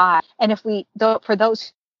in God. And if for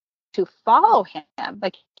those to follow him,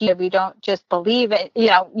 like, we don't just believe it,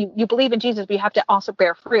 you believe in Jesus, but you have to also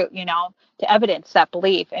bear fruit, to evidence that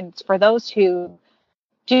belief. And for those who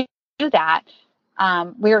do that,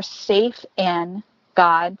 we are safe in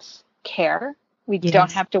God's care. We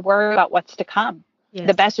don't have to worry about what's to come.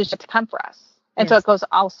 The best is yet to come for us. And so it goes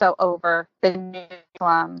also over the new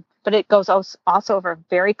Jerusalem, but it goes also over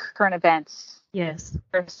very current events. Yes.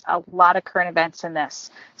 There's a lot of current events in this.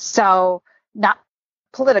 So not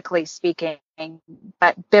politically speaking,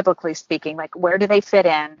 but biblically speaking, like, where do they fit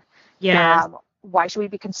in? Yeah. Why should we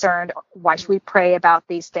be concerned? Why should we pray about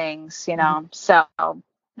these things? So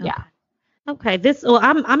yeah. Okay.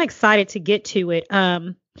 I'm excited to get to it.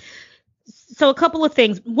 So a couple of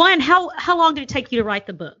things. One, how long did it take you to write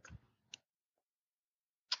the book?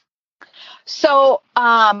 So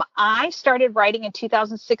I started writing in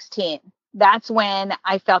 2016. That's when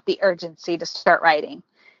I felt the urgency to start writing.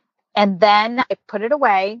 And then I put it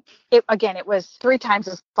away. It was 3 times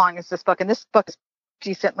as long as this book. And this book is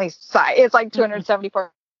decently sized. It's like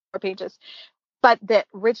 274 pages. But the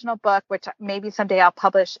original book, which maybe someday I'll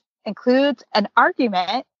publish, includes an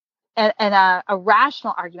argument and a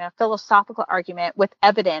rational argument, a philosophical argument with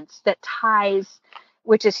evidence that ties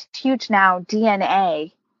which is huge now,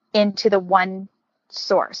 DNA into the one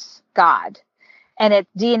source, God. And it's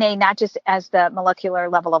DNA not just as the molecular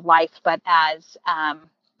level of life, but as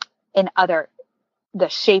the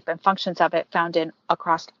shape and functions of it found in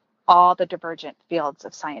across all the divergent fields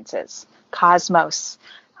of sciences, cosmos,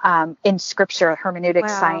 in scripture, hermeneutic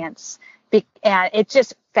science. And it's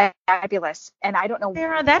just fabulous. And I don't know.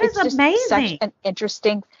 Sarah, that is amazing. Such an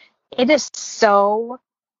interesting. It is so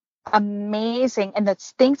amazing. And the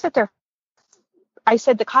things that I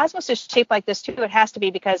said the cosmos is shaped like this too. It has to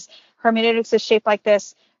be because hermeneutics is shaped like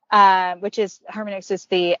this, which is hermeneutics is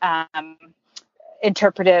the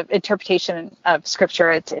interpretation of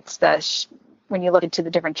scripture. It's when you look into the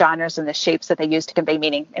different genres and the shapes that they use to convey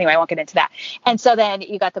meaning. Anyway, I won't get into that. And so then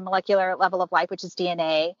you got the molecular level of life, which is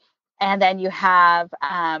DNA. And then you have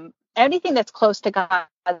anything that's close to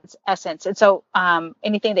God's essence. And so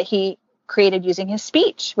anything that he created using his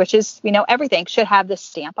speech, which is, everything should have this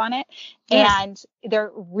stamp on it. Yes. And they're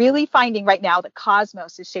really finding right now that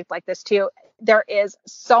cosmos is shaped like this too. There is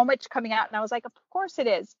so much coming out. And I was like, of course it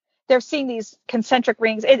is. They're seeing these concentric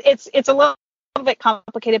rings. It's a little bit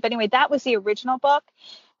complicated, but anyway, that was the original book.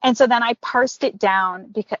 And so then I parsed it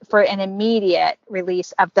down for an immediate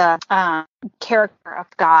release of the character of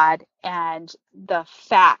God and the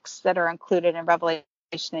facts that are included in Revelation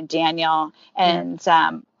and Daniel and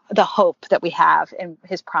the hope that we have in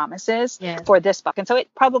his promises for this book. And so it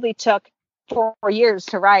probably took 4 years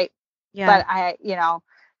to write, but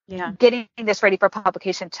getting this ready for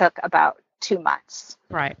publication took about 2 months.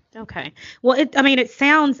 Right. Okay. Well, it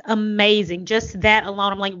sounds amazing. Just that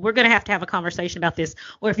alone. I'm like, we're going to have a conversation about this,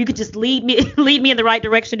 or if you could just lead me in the right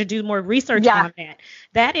direction to do more research on that.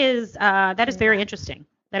 That is very interesting.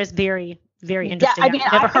 That is very, very interesting. I've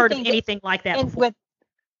never heard of anything like that before.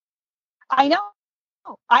 I know.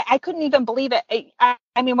 I couldn't even believe it. I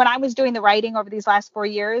mean, when I was doing the writing over these last 4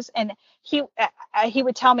 years, and he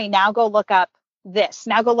would tell me, now go look up this,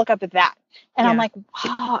 now go look up that. And I'm like,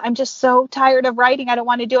 wow, I'm just so tired of writing. I don't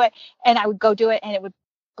want to do it. And I would go do it and it would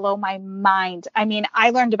blow my mind. I mean, I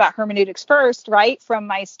learned about hermeneutics first, right, from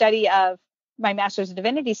my study of my Master's of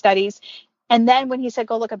Divinity Studies. And then when he said,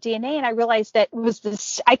 go look up DNA, and I realized that it was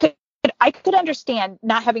this, I could understand,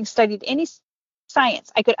 not having studied any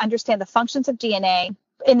science, I could understand the functions of DNA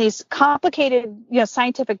in these complicated,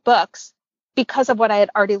 scientific books because of what I had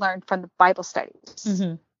already learned from the Bible studies.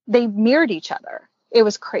 Mm-hmm. They mirrored each other. It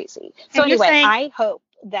was crazy. So anyway, I hope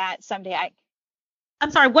that someday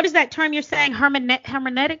I'm sorry, what is that term you're saying?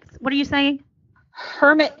 Hermeneutics? What are you saying?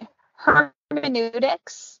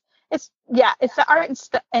 Hermeneutics. It's the art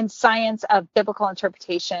and science of biblical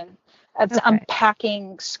interpretation. It's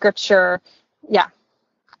unpacking scripture. Yeah.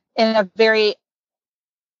 In a very,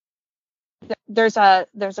 there's a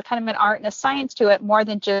kind of an art and a science to it, more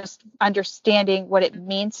than just understanding what it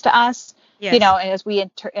means to us. Yes. And as we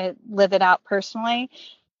live it out personally,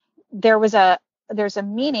 there's a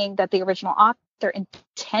meaning that the original author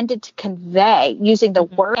intended to convey using the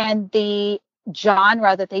word and the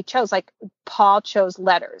genre that they chose. Like Paul chose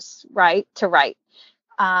letters, right, to write.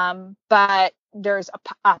 But there's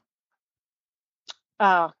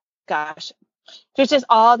there's just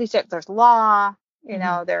all these. There's law.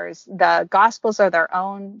 There's the Gospels are their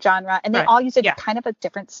own genre, and they all use kind of a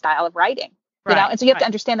different style of writing. And so you have to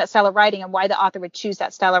understand that style of writing and why the author would choose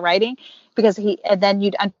that style of writing, because then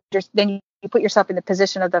you put yourself in the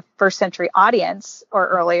position of the first century audience or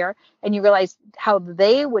earlier, and you realize how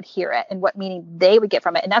they would hear it and what meaning they would get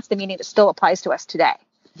from it. And that's the meaning that still applies to us today.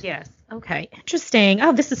 Yes. Okay. Interesting.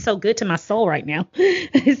 Oh, this is so good to my soul right now.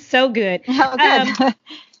 It's so good. Oh, good.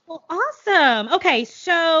 Well, awesome. Okay.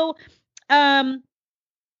 So,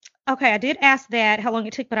 okay, I did ask that how long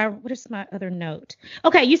it took, but what is my other note?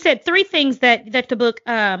 Okay, you said 3 things that the book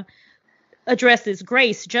addresses: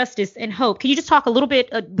 grace, justice, and hope. Can you just talk a little bit,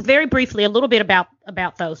 very briefly, a little bit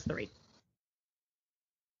about those 3?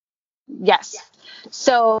 Yes.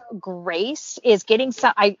 So grace is getting this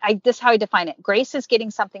is how I define it. Grace is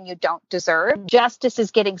getting something you don't deserve. Justice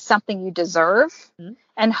is getting something you deserve. Mm-hmm.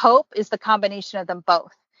 And hope is the combination of them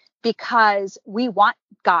both, because we want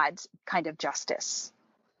God's kind of justice,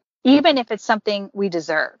 even if it's something we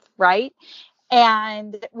deserve, right?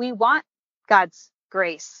 And we want God's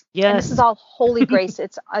grace. Yes. And this is all holy grace.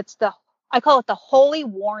 I call it the holy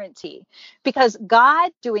warranty, because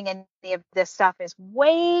God doing any of this stuff is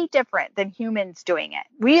way different than humans doing it.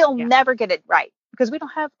 We'll never get it right because we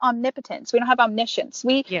don't have omnipotence. We don't have omniscience.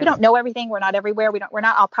 We don't know everything. We're not everywhere. We're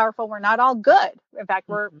not all powerful. We're not all good. In fact,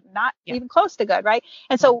 we're not even close to good, right?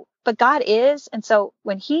 And so, but God is. And so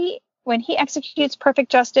when he executes perfect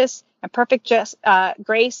justice and perfect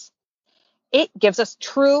grace, it gives us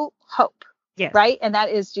true hope. Yes. right? And that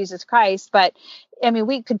is Jesus Christ. But I mean,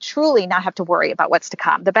 we could truly not have to worry about what's to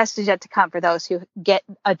come. The best is yet to come for those who get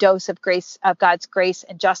a dose of grace, of God's grace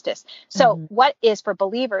and justice. So what is for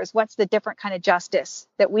believers? What's the different kind of justice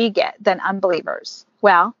that we get than unbelievers?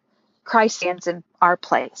 Well, Christ stands in our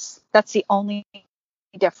place. That's the only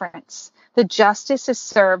difference. The justice is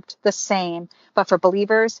served the same, but for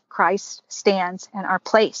believers, Christ stands in our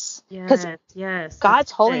place. Because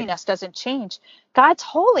God's holiness doesn't change. God's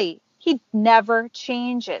holy. He never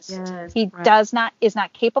changes. He is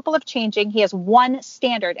not capable of changing. He has one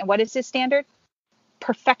standard. And what is his standard?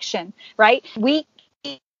 Perfection, right? We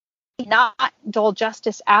not dole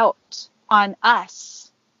justice out on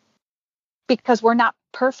us because we're not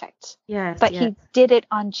perfect. But he did it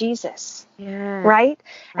on Jesus. Right?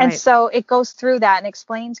 And so it goes through that and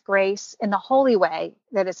explains grace in the holy way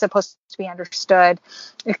that it's supposed to be understood.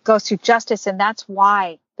 It goes through justice, and that's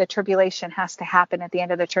why the tribulation has to happen at the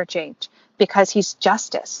end of the church age, because he's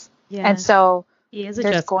justice. And so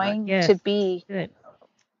there's going to be,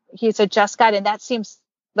 he's a just God. And that seems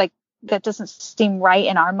like, that doesn't seem right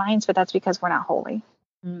in our minds, but that's because we're not holy.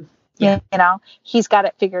 You know, he's got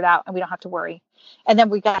it figured out and we don't have to worry. And then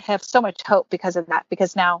we got to have so much hope because of that,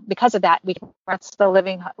 because of that, we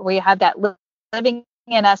have that living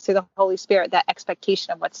in us through the Holy Spirit, that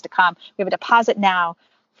expectation of what's to come. We have a deposit now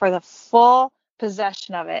for the full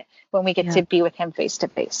possession of it when we get to be with him face to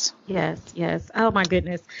face. Yes. Oh my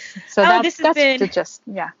goodness. So this is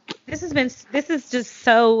just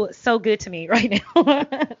so good to me right now.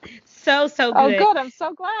 so good. Oh, good. I'm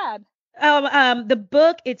so glad. The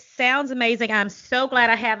book, it sounds amazing. I'm so glad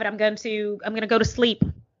I have it. I'm going to go to sleep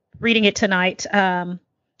reading it tonight.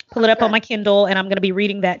 Pull it up on my Kindle, and I'm going to be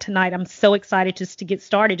reading that tonight. I'm so excited just to get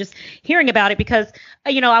started, just hearing about it, because,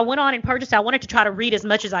 I went on and purchased. I wanted to try to read as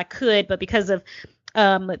much as I could, but because of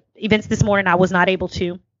events this morning, I was not able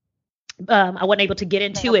to. I wasn't able to get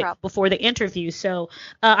into it before the interview. So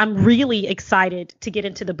I'm really excited to get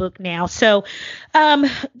into the book now. So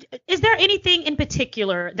is there anything in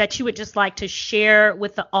particular that you would just like to share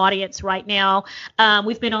with the audience right now?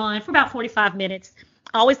 We've been on for about 45 minutes.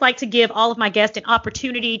 I always like to give all of my guests an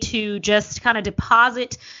opportunity to just kind of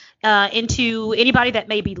deposit into anybody that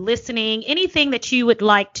may be listening, anything that you would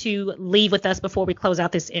like to leave with us before we close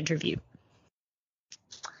out this interview.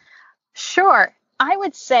 Sure. I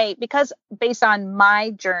would say, because based on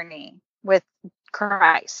my journey with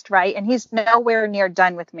Christ, right? And he's nowhere near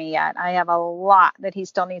done with me yet. I have a lot that he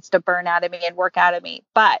still needs to burn out of me and work out of me.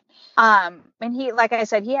 But, and he, like I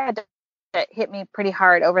said, he had to hit me pretty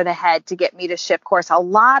hard over the head to get me to shift course. A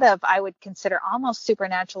lot of, I would consider, almost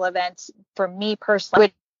supernatural events for me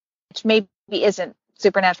personally, which maybe isn't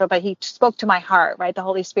supernatural, but he spoke to my heart, right? The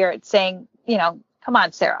Holy Spirit saying, come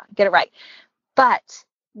on, Sarah, get it right. But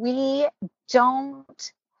we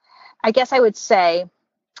don't, I guess I would say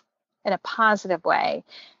in a positive way,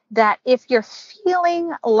 that if you're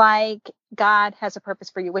feeling like God has a purpose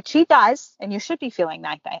for you, which he does, and you should be feeling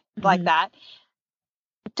like that,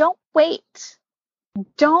 don't wait.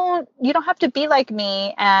 You don't have to be like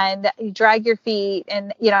me and you drag your feet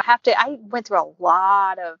and, I went through a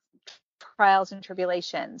lot of trials and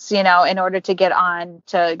tribulations, in order to get on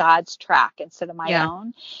to God's track instead of my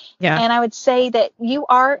own. And I would say that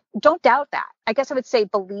don't doubt that. I guess I would say,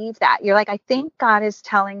 believe that. You're like, I think God is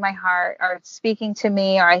telling my heart or speaking to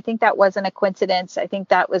me, or I think that wasn't a coincidence. I think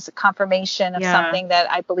that was a confirmation of something that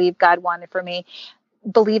I believe God wanted for me.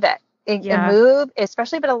 Believe it. And move,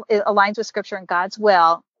 especially if it aligns with scripture and God's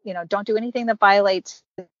will. Don't do anything that violates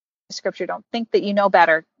scripture. Don't think that you know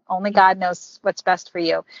better. Only God knows what's best for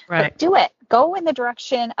you. Right. But do it. Go in the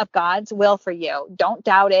direction of God's will for you. Don't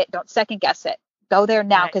doubt it. Don't second guess it. Go there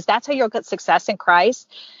now, because that's how you'll get success in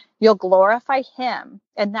Christ. You'll glorify him.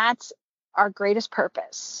 And that's our greatest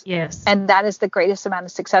purpose. Yes. And that is the greatest amount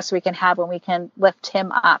of success we can have when we can lift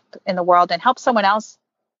him up in the world and help someone else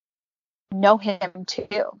know him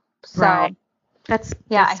too. So that's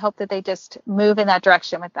I hope that they just move in that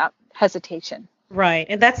direction without hesitation. Right.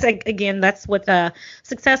 And that's what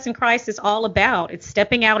success in Christ is all about. It's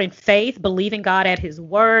stepping out in faith, believing God at his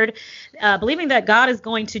word, believing that God is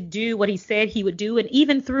going to do what he said he would do. And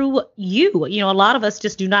even through you, a lot of us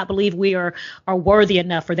just do not believe we are worthy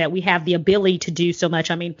enough, or that we have the ability to do so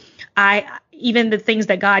much. I mean, even the things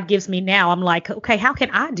that God gives me now, I'm like, okay, how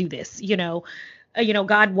can I do this?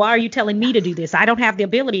 God, why are you telling me to do this? I don't have the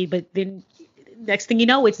ability. But then next thing you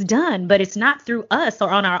know, it's done. But it's not through us or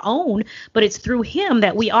on our own, but it's through him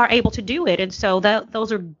that we are able to do it. And so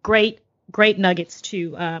those are great nuggets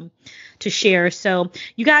to share. So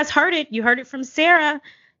you guys heard it. You heard it from Sarah.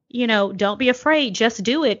 don't be afraid. Just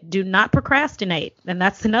do it. Do not procrastinate. And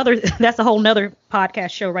that's a whole nother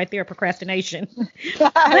podcast show right there, procrastination.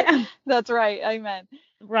 That's right. Amen.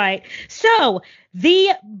 Right. So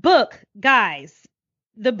the book, guys,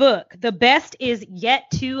 The Best Is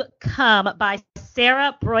Yet to Come by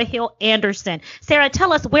Sarah Broyhill Anderson. Sarah,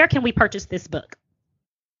 tell us, where can we purchase this book?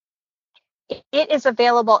 It is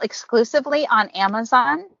available exclusively on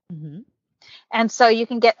Amazon. Mm-hmm. And so you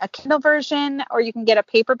can get a Kindle version or you can get a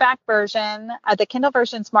paperback version. The Kindle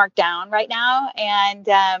version's marked down right now. And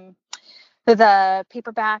the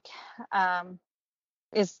paperback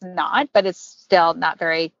is not, but it's still not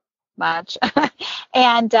very much.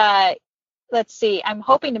 And let's see, I'm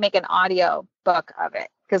hoping to make an audio book of it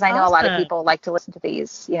because I know a lot of people like to listen to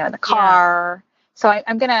these, in the car. Yeah. So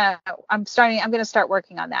I'm gonna start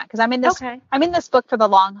working on that because I'm in this book for the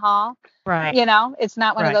long haul. Right. It's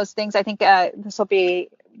not one of those things. I think this will be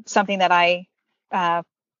something that I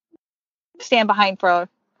stand behind for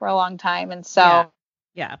a long time. And so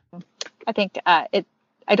yeah. I think I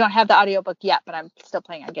don't have the audiobook yet, but I'm still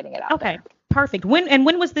planning on getting it out. Okay. Perfect.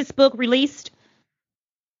 When was this book released?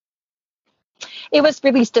 It was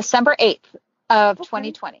released December 8th of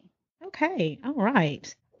 2020. Okay. All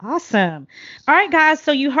right. Awesome. All right, guys.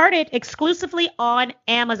 So you heard it exclusively on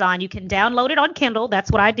Amazon. You can download it on Kindle.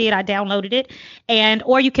 That's what I did. I downloaded it.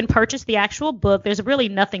 Or you can purchase the actual book. There's really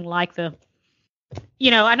nothing like I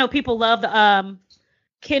know people love the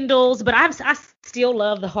Kindles, but I still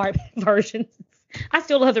love the hard versions. I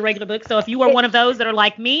still love the regular book. So if you are one of those that are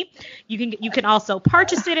like me, you can also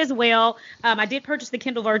purchase it as well. I did purchase the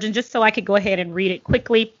Kindle version just so I could go ahead and read it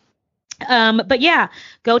quickly. But yeah,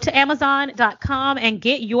 go to Amazon.com and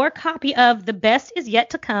get your copy of The Best Is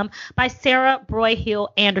Yet to Come by Sarah Broyhill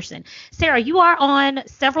Anderson. Sarah, you are on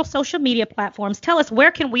several social media platforms. Tell us,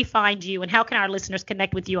 where can we find you and how can our listeners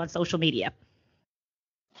connect with you on social media?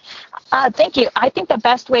 Thank you. I think the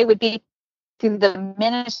best way would be through the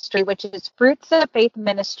ministry, which is Fruits of Faith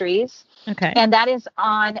Ministries. Okay. And that is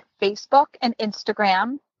on Facebook and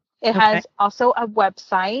Instagram. It has also a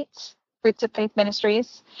website,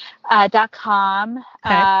 fruitsoffaithministries.com.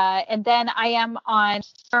 Okay. And then I am on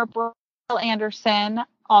Sarah Broyhill Anderson.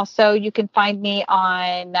 Also, you can find me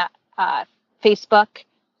on Facebook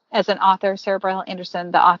as an author, Sarah Broyhill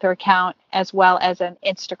Anderson, the author account, as well as an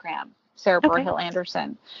Instagram, Sarah Broyhill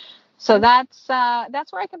Anderson. So that's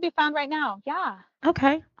where I can be found right now. Yeah.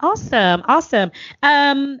 Okay. Awesome.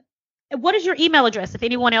 What is your email address if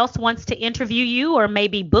anyone else wants to interview you or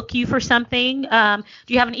maybe book you for something? Do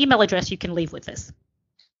you have an email address you can leave with us?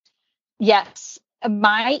 Yes.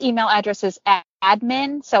 My email address is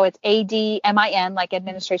admin. So it's ADMIN, like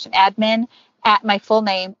administration, admin at my full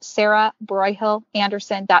name,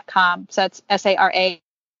 sarahbroyhillanderson.com. So it's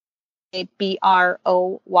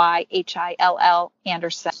SarahBroyhill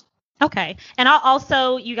Anderson. Okay. And I'll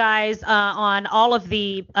also, you guys, on all of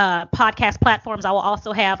the podcast platforms, I will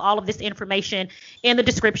also have all of this information in the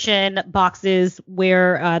description boxes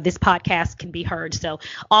where this podcast can be heard. So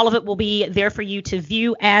all of it will be there for you to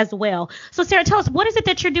view as well. So Sarah, tell us, what is it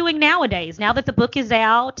that you're doing nowadays? Now that the book is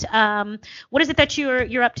out, what is it that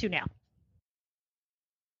you're up to now?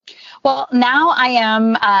 Well, now I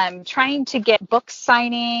am trying to get book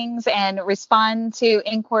signings and respond to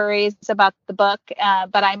inquiries about the book.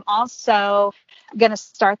 But I'm also going to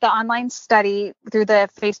start the online study through the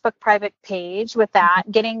Facebook private page with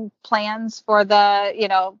that, getting plans for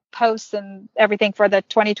the, posts and everything for the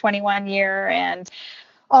 2021 year. And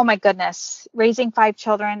oh, my goodness, raising 5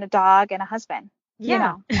 children, a dog and a husband,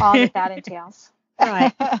 all that entails.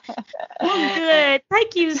 Right. Good.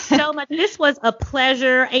 Thank you so much. This was a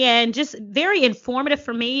pleasure and just very informative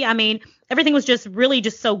for me. I mean, everything was just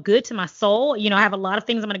so good to my soul. I have a lot of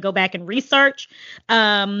things I'm going to go back and research.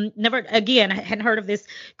 I hadn't heard of this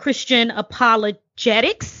Christian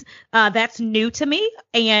apologetics. That's new to me.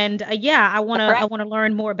 And I want to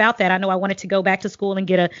learn more about that. I know I wanted to go back to school and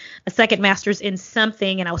get a second master's in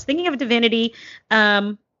something. And I was thinking of divinity.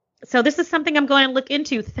 So this is something I'm going to look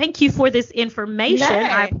into. Thank you for this information. Yay.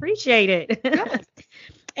 I appreciate it.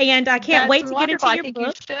 And I can't wait to get into your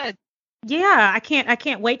book. You should. Yeah, I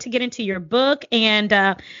can't wait to get into your book. And,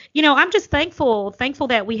 I'm just thankful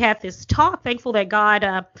that we had this talk, thankful that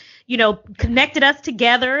God, connected us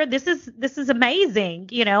together. This is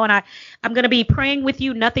amazing, and I'm going to be praying with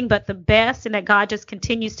you nothing but the best, and that God just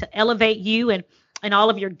continues to elevate you and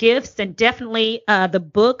all of your gifts, and definitely the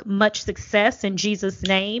book, much success in Jesus'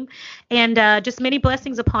 name, and just many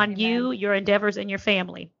blessings upon you, your endeavors, and your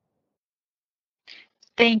family.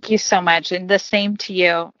 Thank you so much. And the same to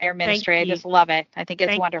you, Air Ministry. I just love it. I think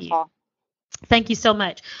it's wonderful. Thank you so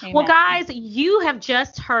much. Amen. Well, guys, you have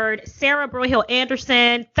just heard Sarah Broyhill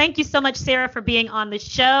Anderson. Thank you so much, Sarah, for being on the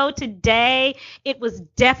show today. It was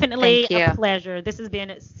definitely a pleasure. This has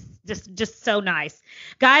been just so nice.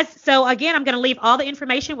 Guys, so again, I'm going to leave all the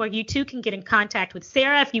information where you too can get in contact with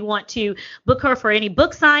Sarah if you want to book her for any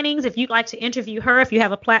book signings, if you'd like to interview her, if you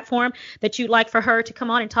have a platform that you'd like for her to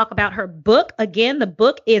come on and talk about her book. Again, the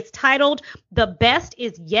book is titled The Best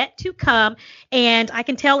Is Yet to Come, and I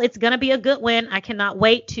can tell it's going to be a good one. I cannot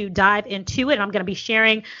wait to dive into it. I'm going to be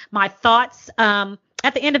sharing my thoughts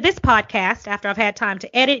at the end of this podcast, after I've had time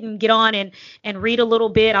to edit and get on and read a little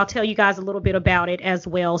bit. I'll tell you guys a little bit about it as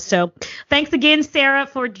well. So thanks again, Sarah,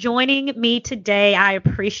 for joining me today. I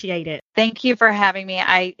appreciate it. Thank you for having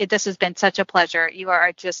me. This has been such a pleasure. You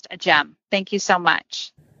are just a gem. Thank you so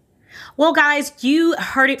much. Well, guys, you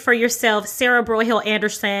heard it for yourself. Sarah Broyhill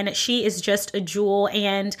Anderson, she is just a jewel.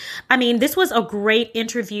 And I mean, this was a great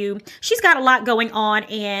interview. She's got a lot going on.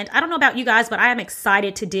 And I don't know about you guys, but I am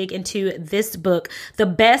excited to dig into this book. The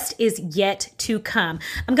Best Is Yet to Come.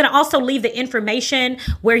 I'm going to also leave the information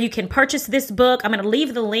where you can purchase this book. I'm going to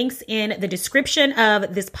leave the links in the description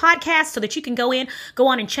of this podcast so that you can go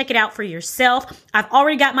on and check it out for yourself. I've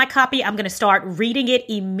already got my copy. I'm going to start reading it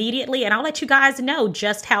immediately, and I'll let you guys know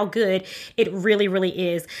just how good it really,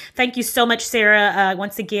 really is. Thank you so much, Sarah,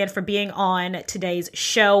 once again for being on today's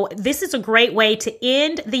show. This is a great way to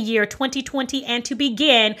end the year 2020 and to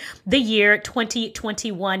begin the year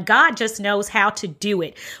 2021. God just knows how to do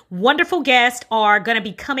it. Wonderful guests are going to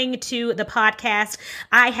be coming to the podcast.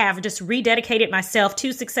 I have just rededicated myself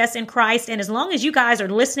to Success in Christ. And as long as you guys are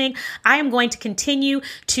listening, I am going to continue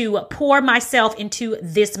to pour myself into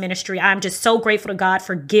this ministry. I'm just so grateful to God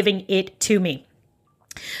for giving it to me.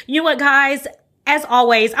 You know what, guys? As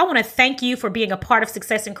always, I want to thank you for being a part of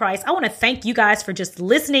Success in Christ. I want to thank you guys for just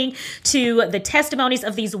listening to the testimonies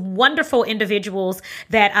of these wonderful individuals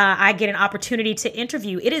that I get an opportunity to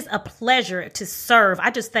interview. It is a pleasure to serve. I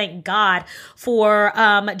just thank God for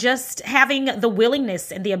just having the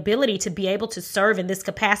willingness and the ability to be able to serve in this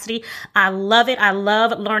capacity. I love it. I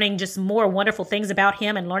love learning just more wonderful things about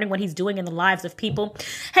him and learning what he's doing in the lives of people.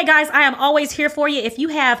 Hey, guys, I am always here for you. If you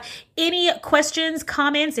have any questions,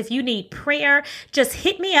 comments, if you need prayer, just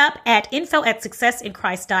hit me up at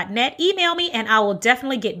info@successinchrist.net. Email me and I will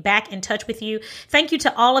definitely get back in touch with you. Thank you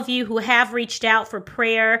to all of you who have reached out for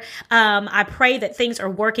prayer. I pray that things are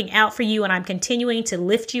working out for you, and I'm continuing to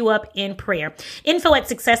lift you up in prayer.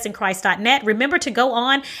 info@successinchrist.net. Remember to go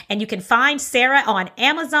on and you can find Sarah on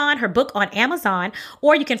Amazon, her book on Amazon,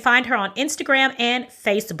 or you can find her on Instagram and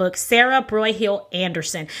Facebook, Sarah Broyhill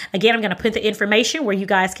Anderson. Again, I'm going to put the information where you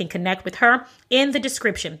guys can connect with her in the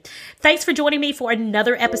description. Thanks for joining me for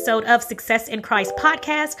another episode of Success in Christ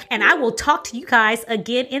podcast, and I will talk to you guys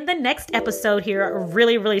again in the next episode here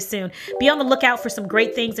really, really soon. Be on the lookout for some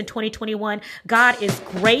great things in 2021. God is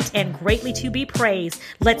great and greatly to be praised.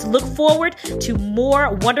 Let's look forward to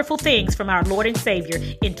more wonderful things from our Lord and Savior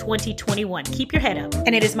in 2021. Keep your head up.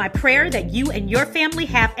 And it is my prayer that you and your family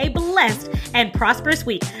have a blessed and prosperous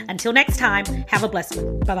week. Until next time, have a blessed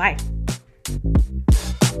one. Bye-bye.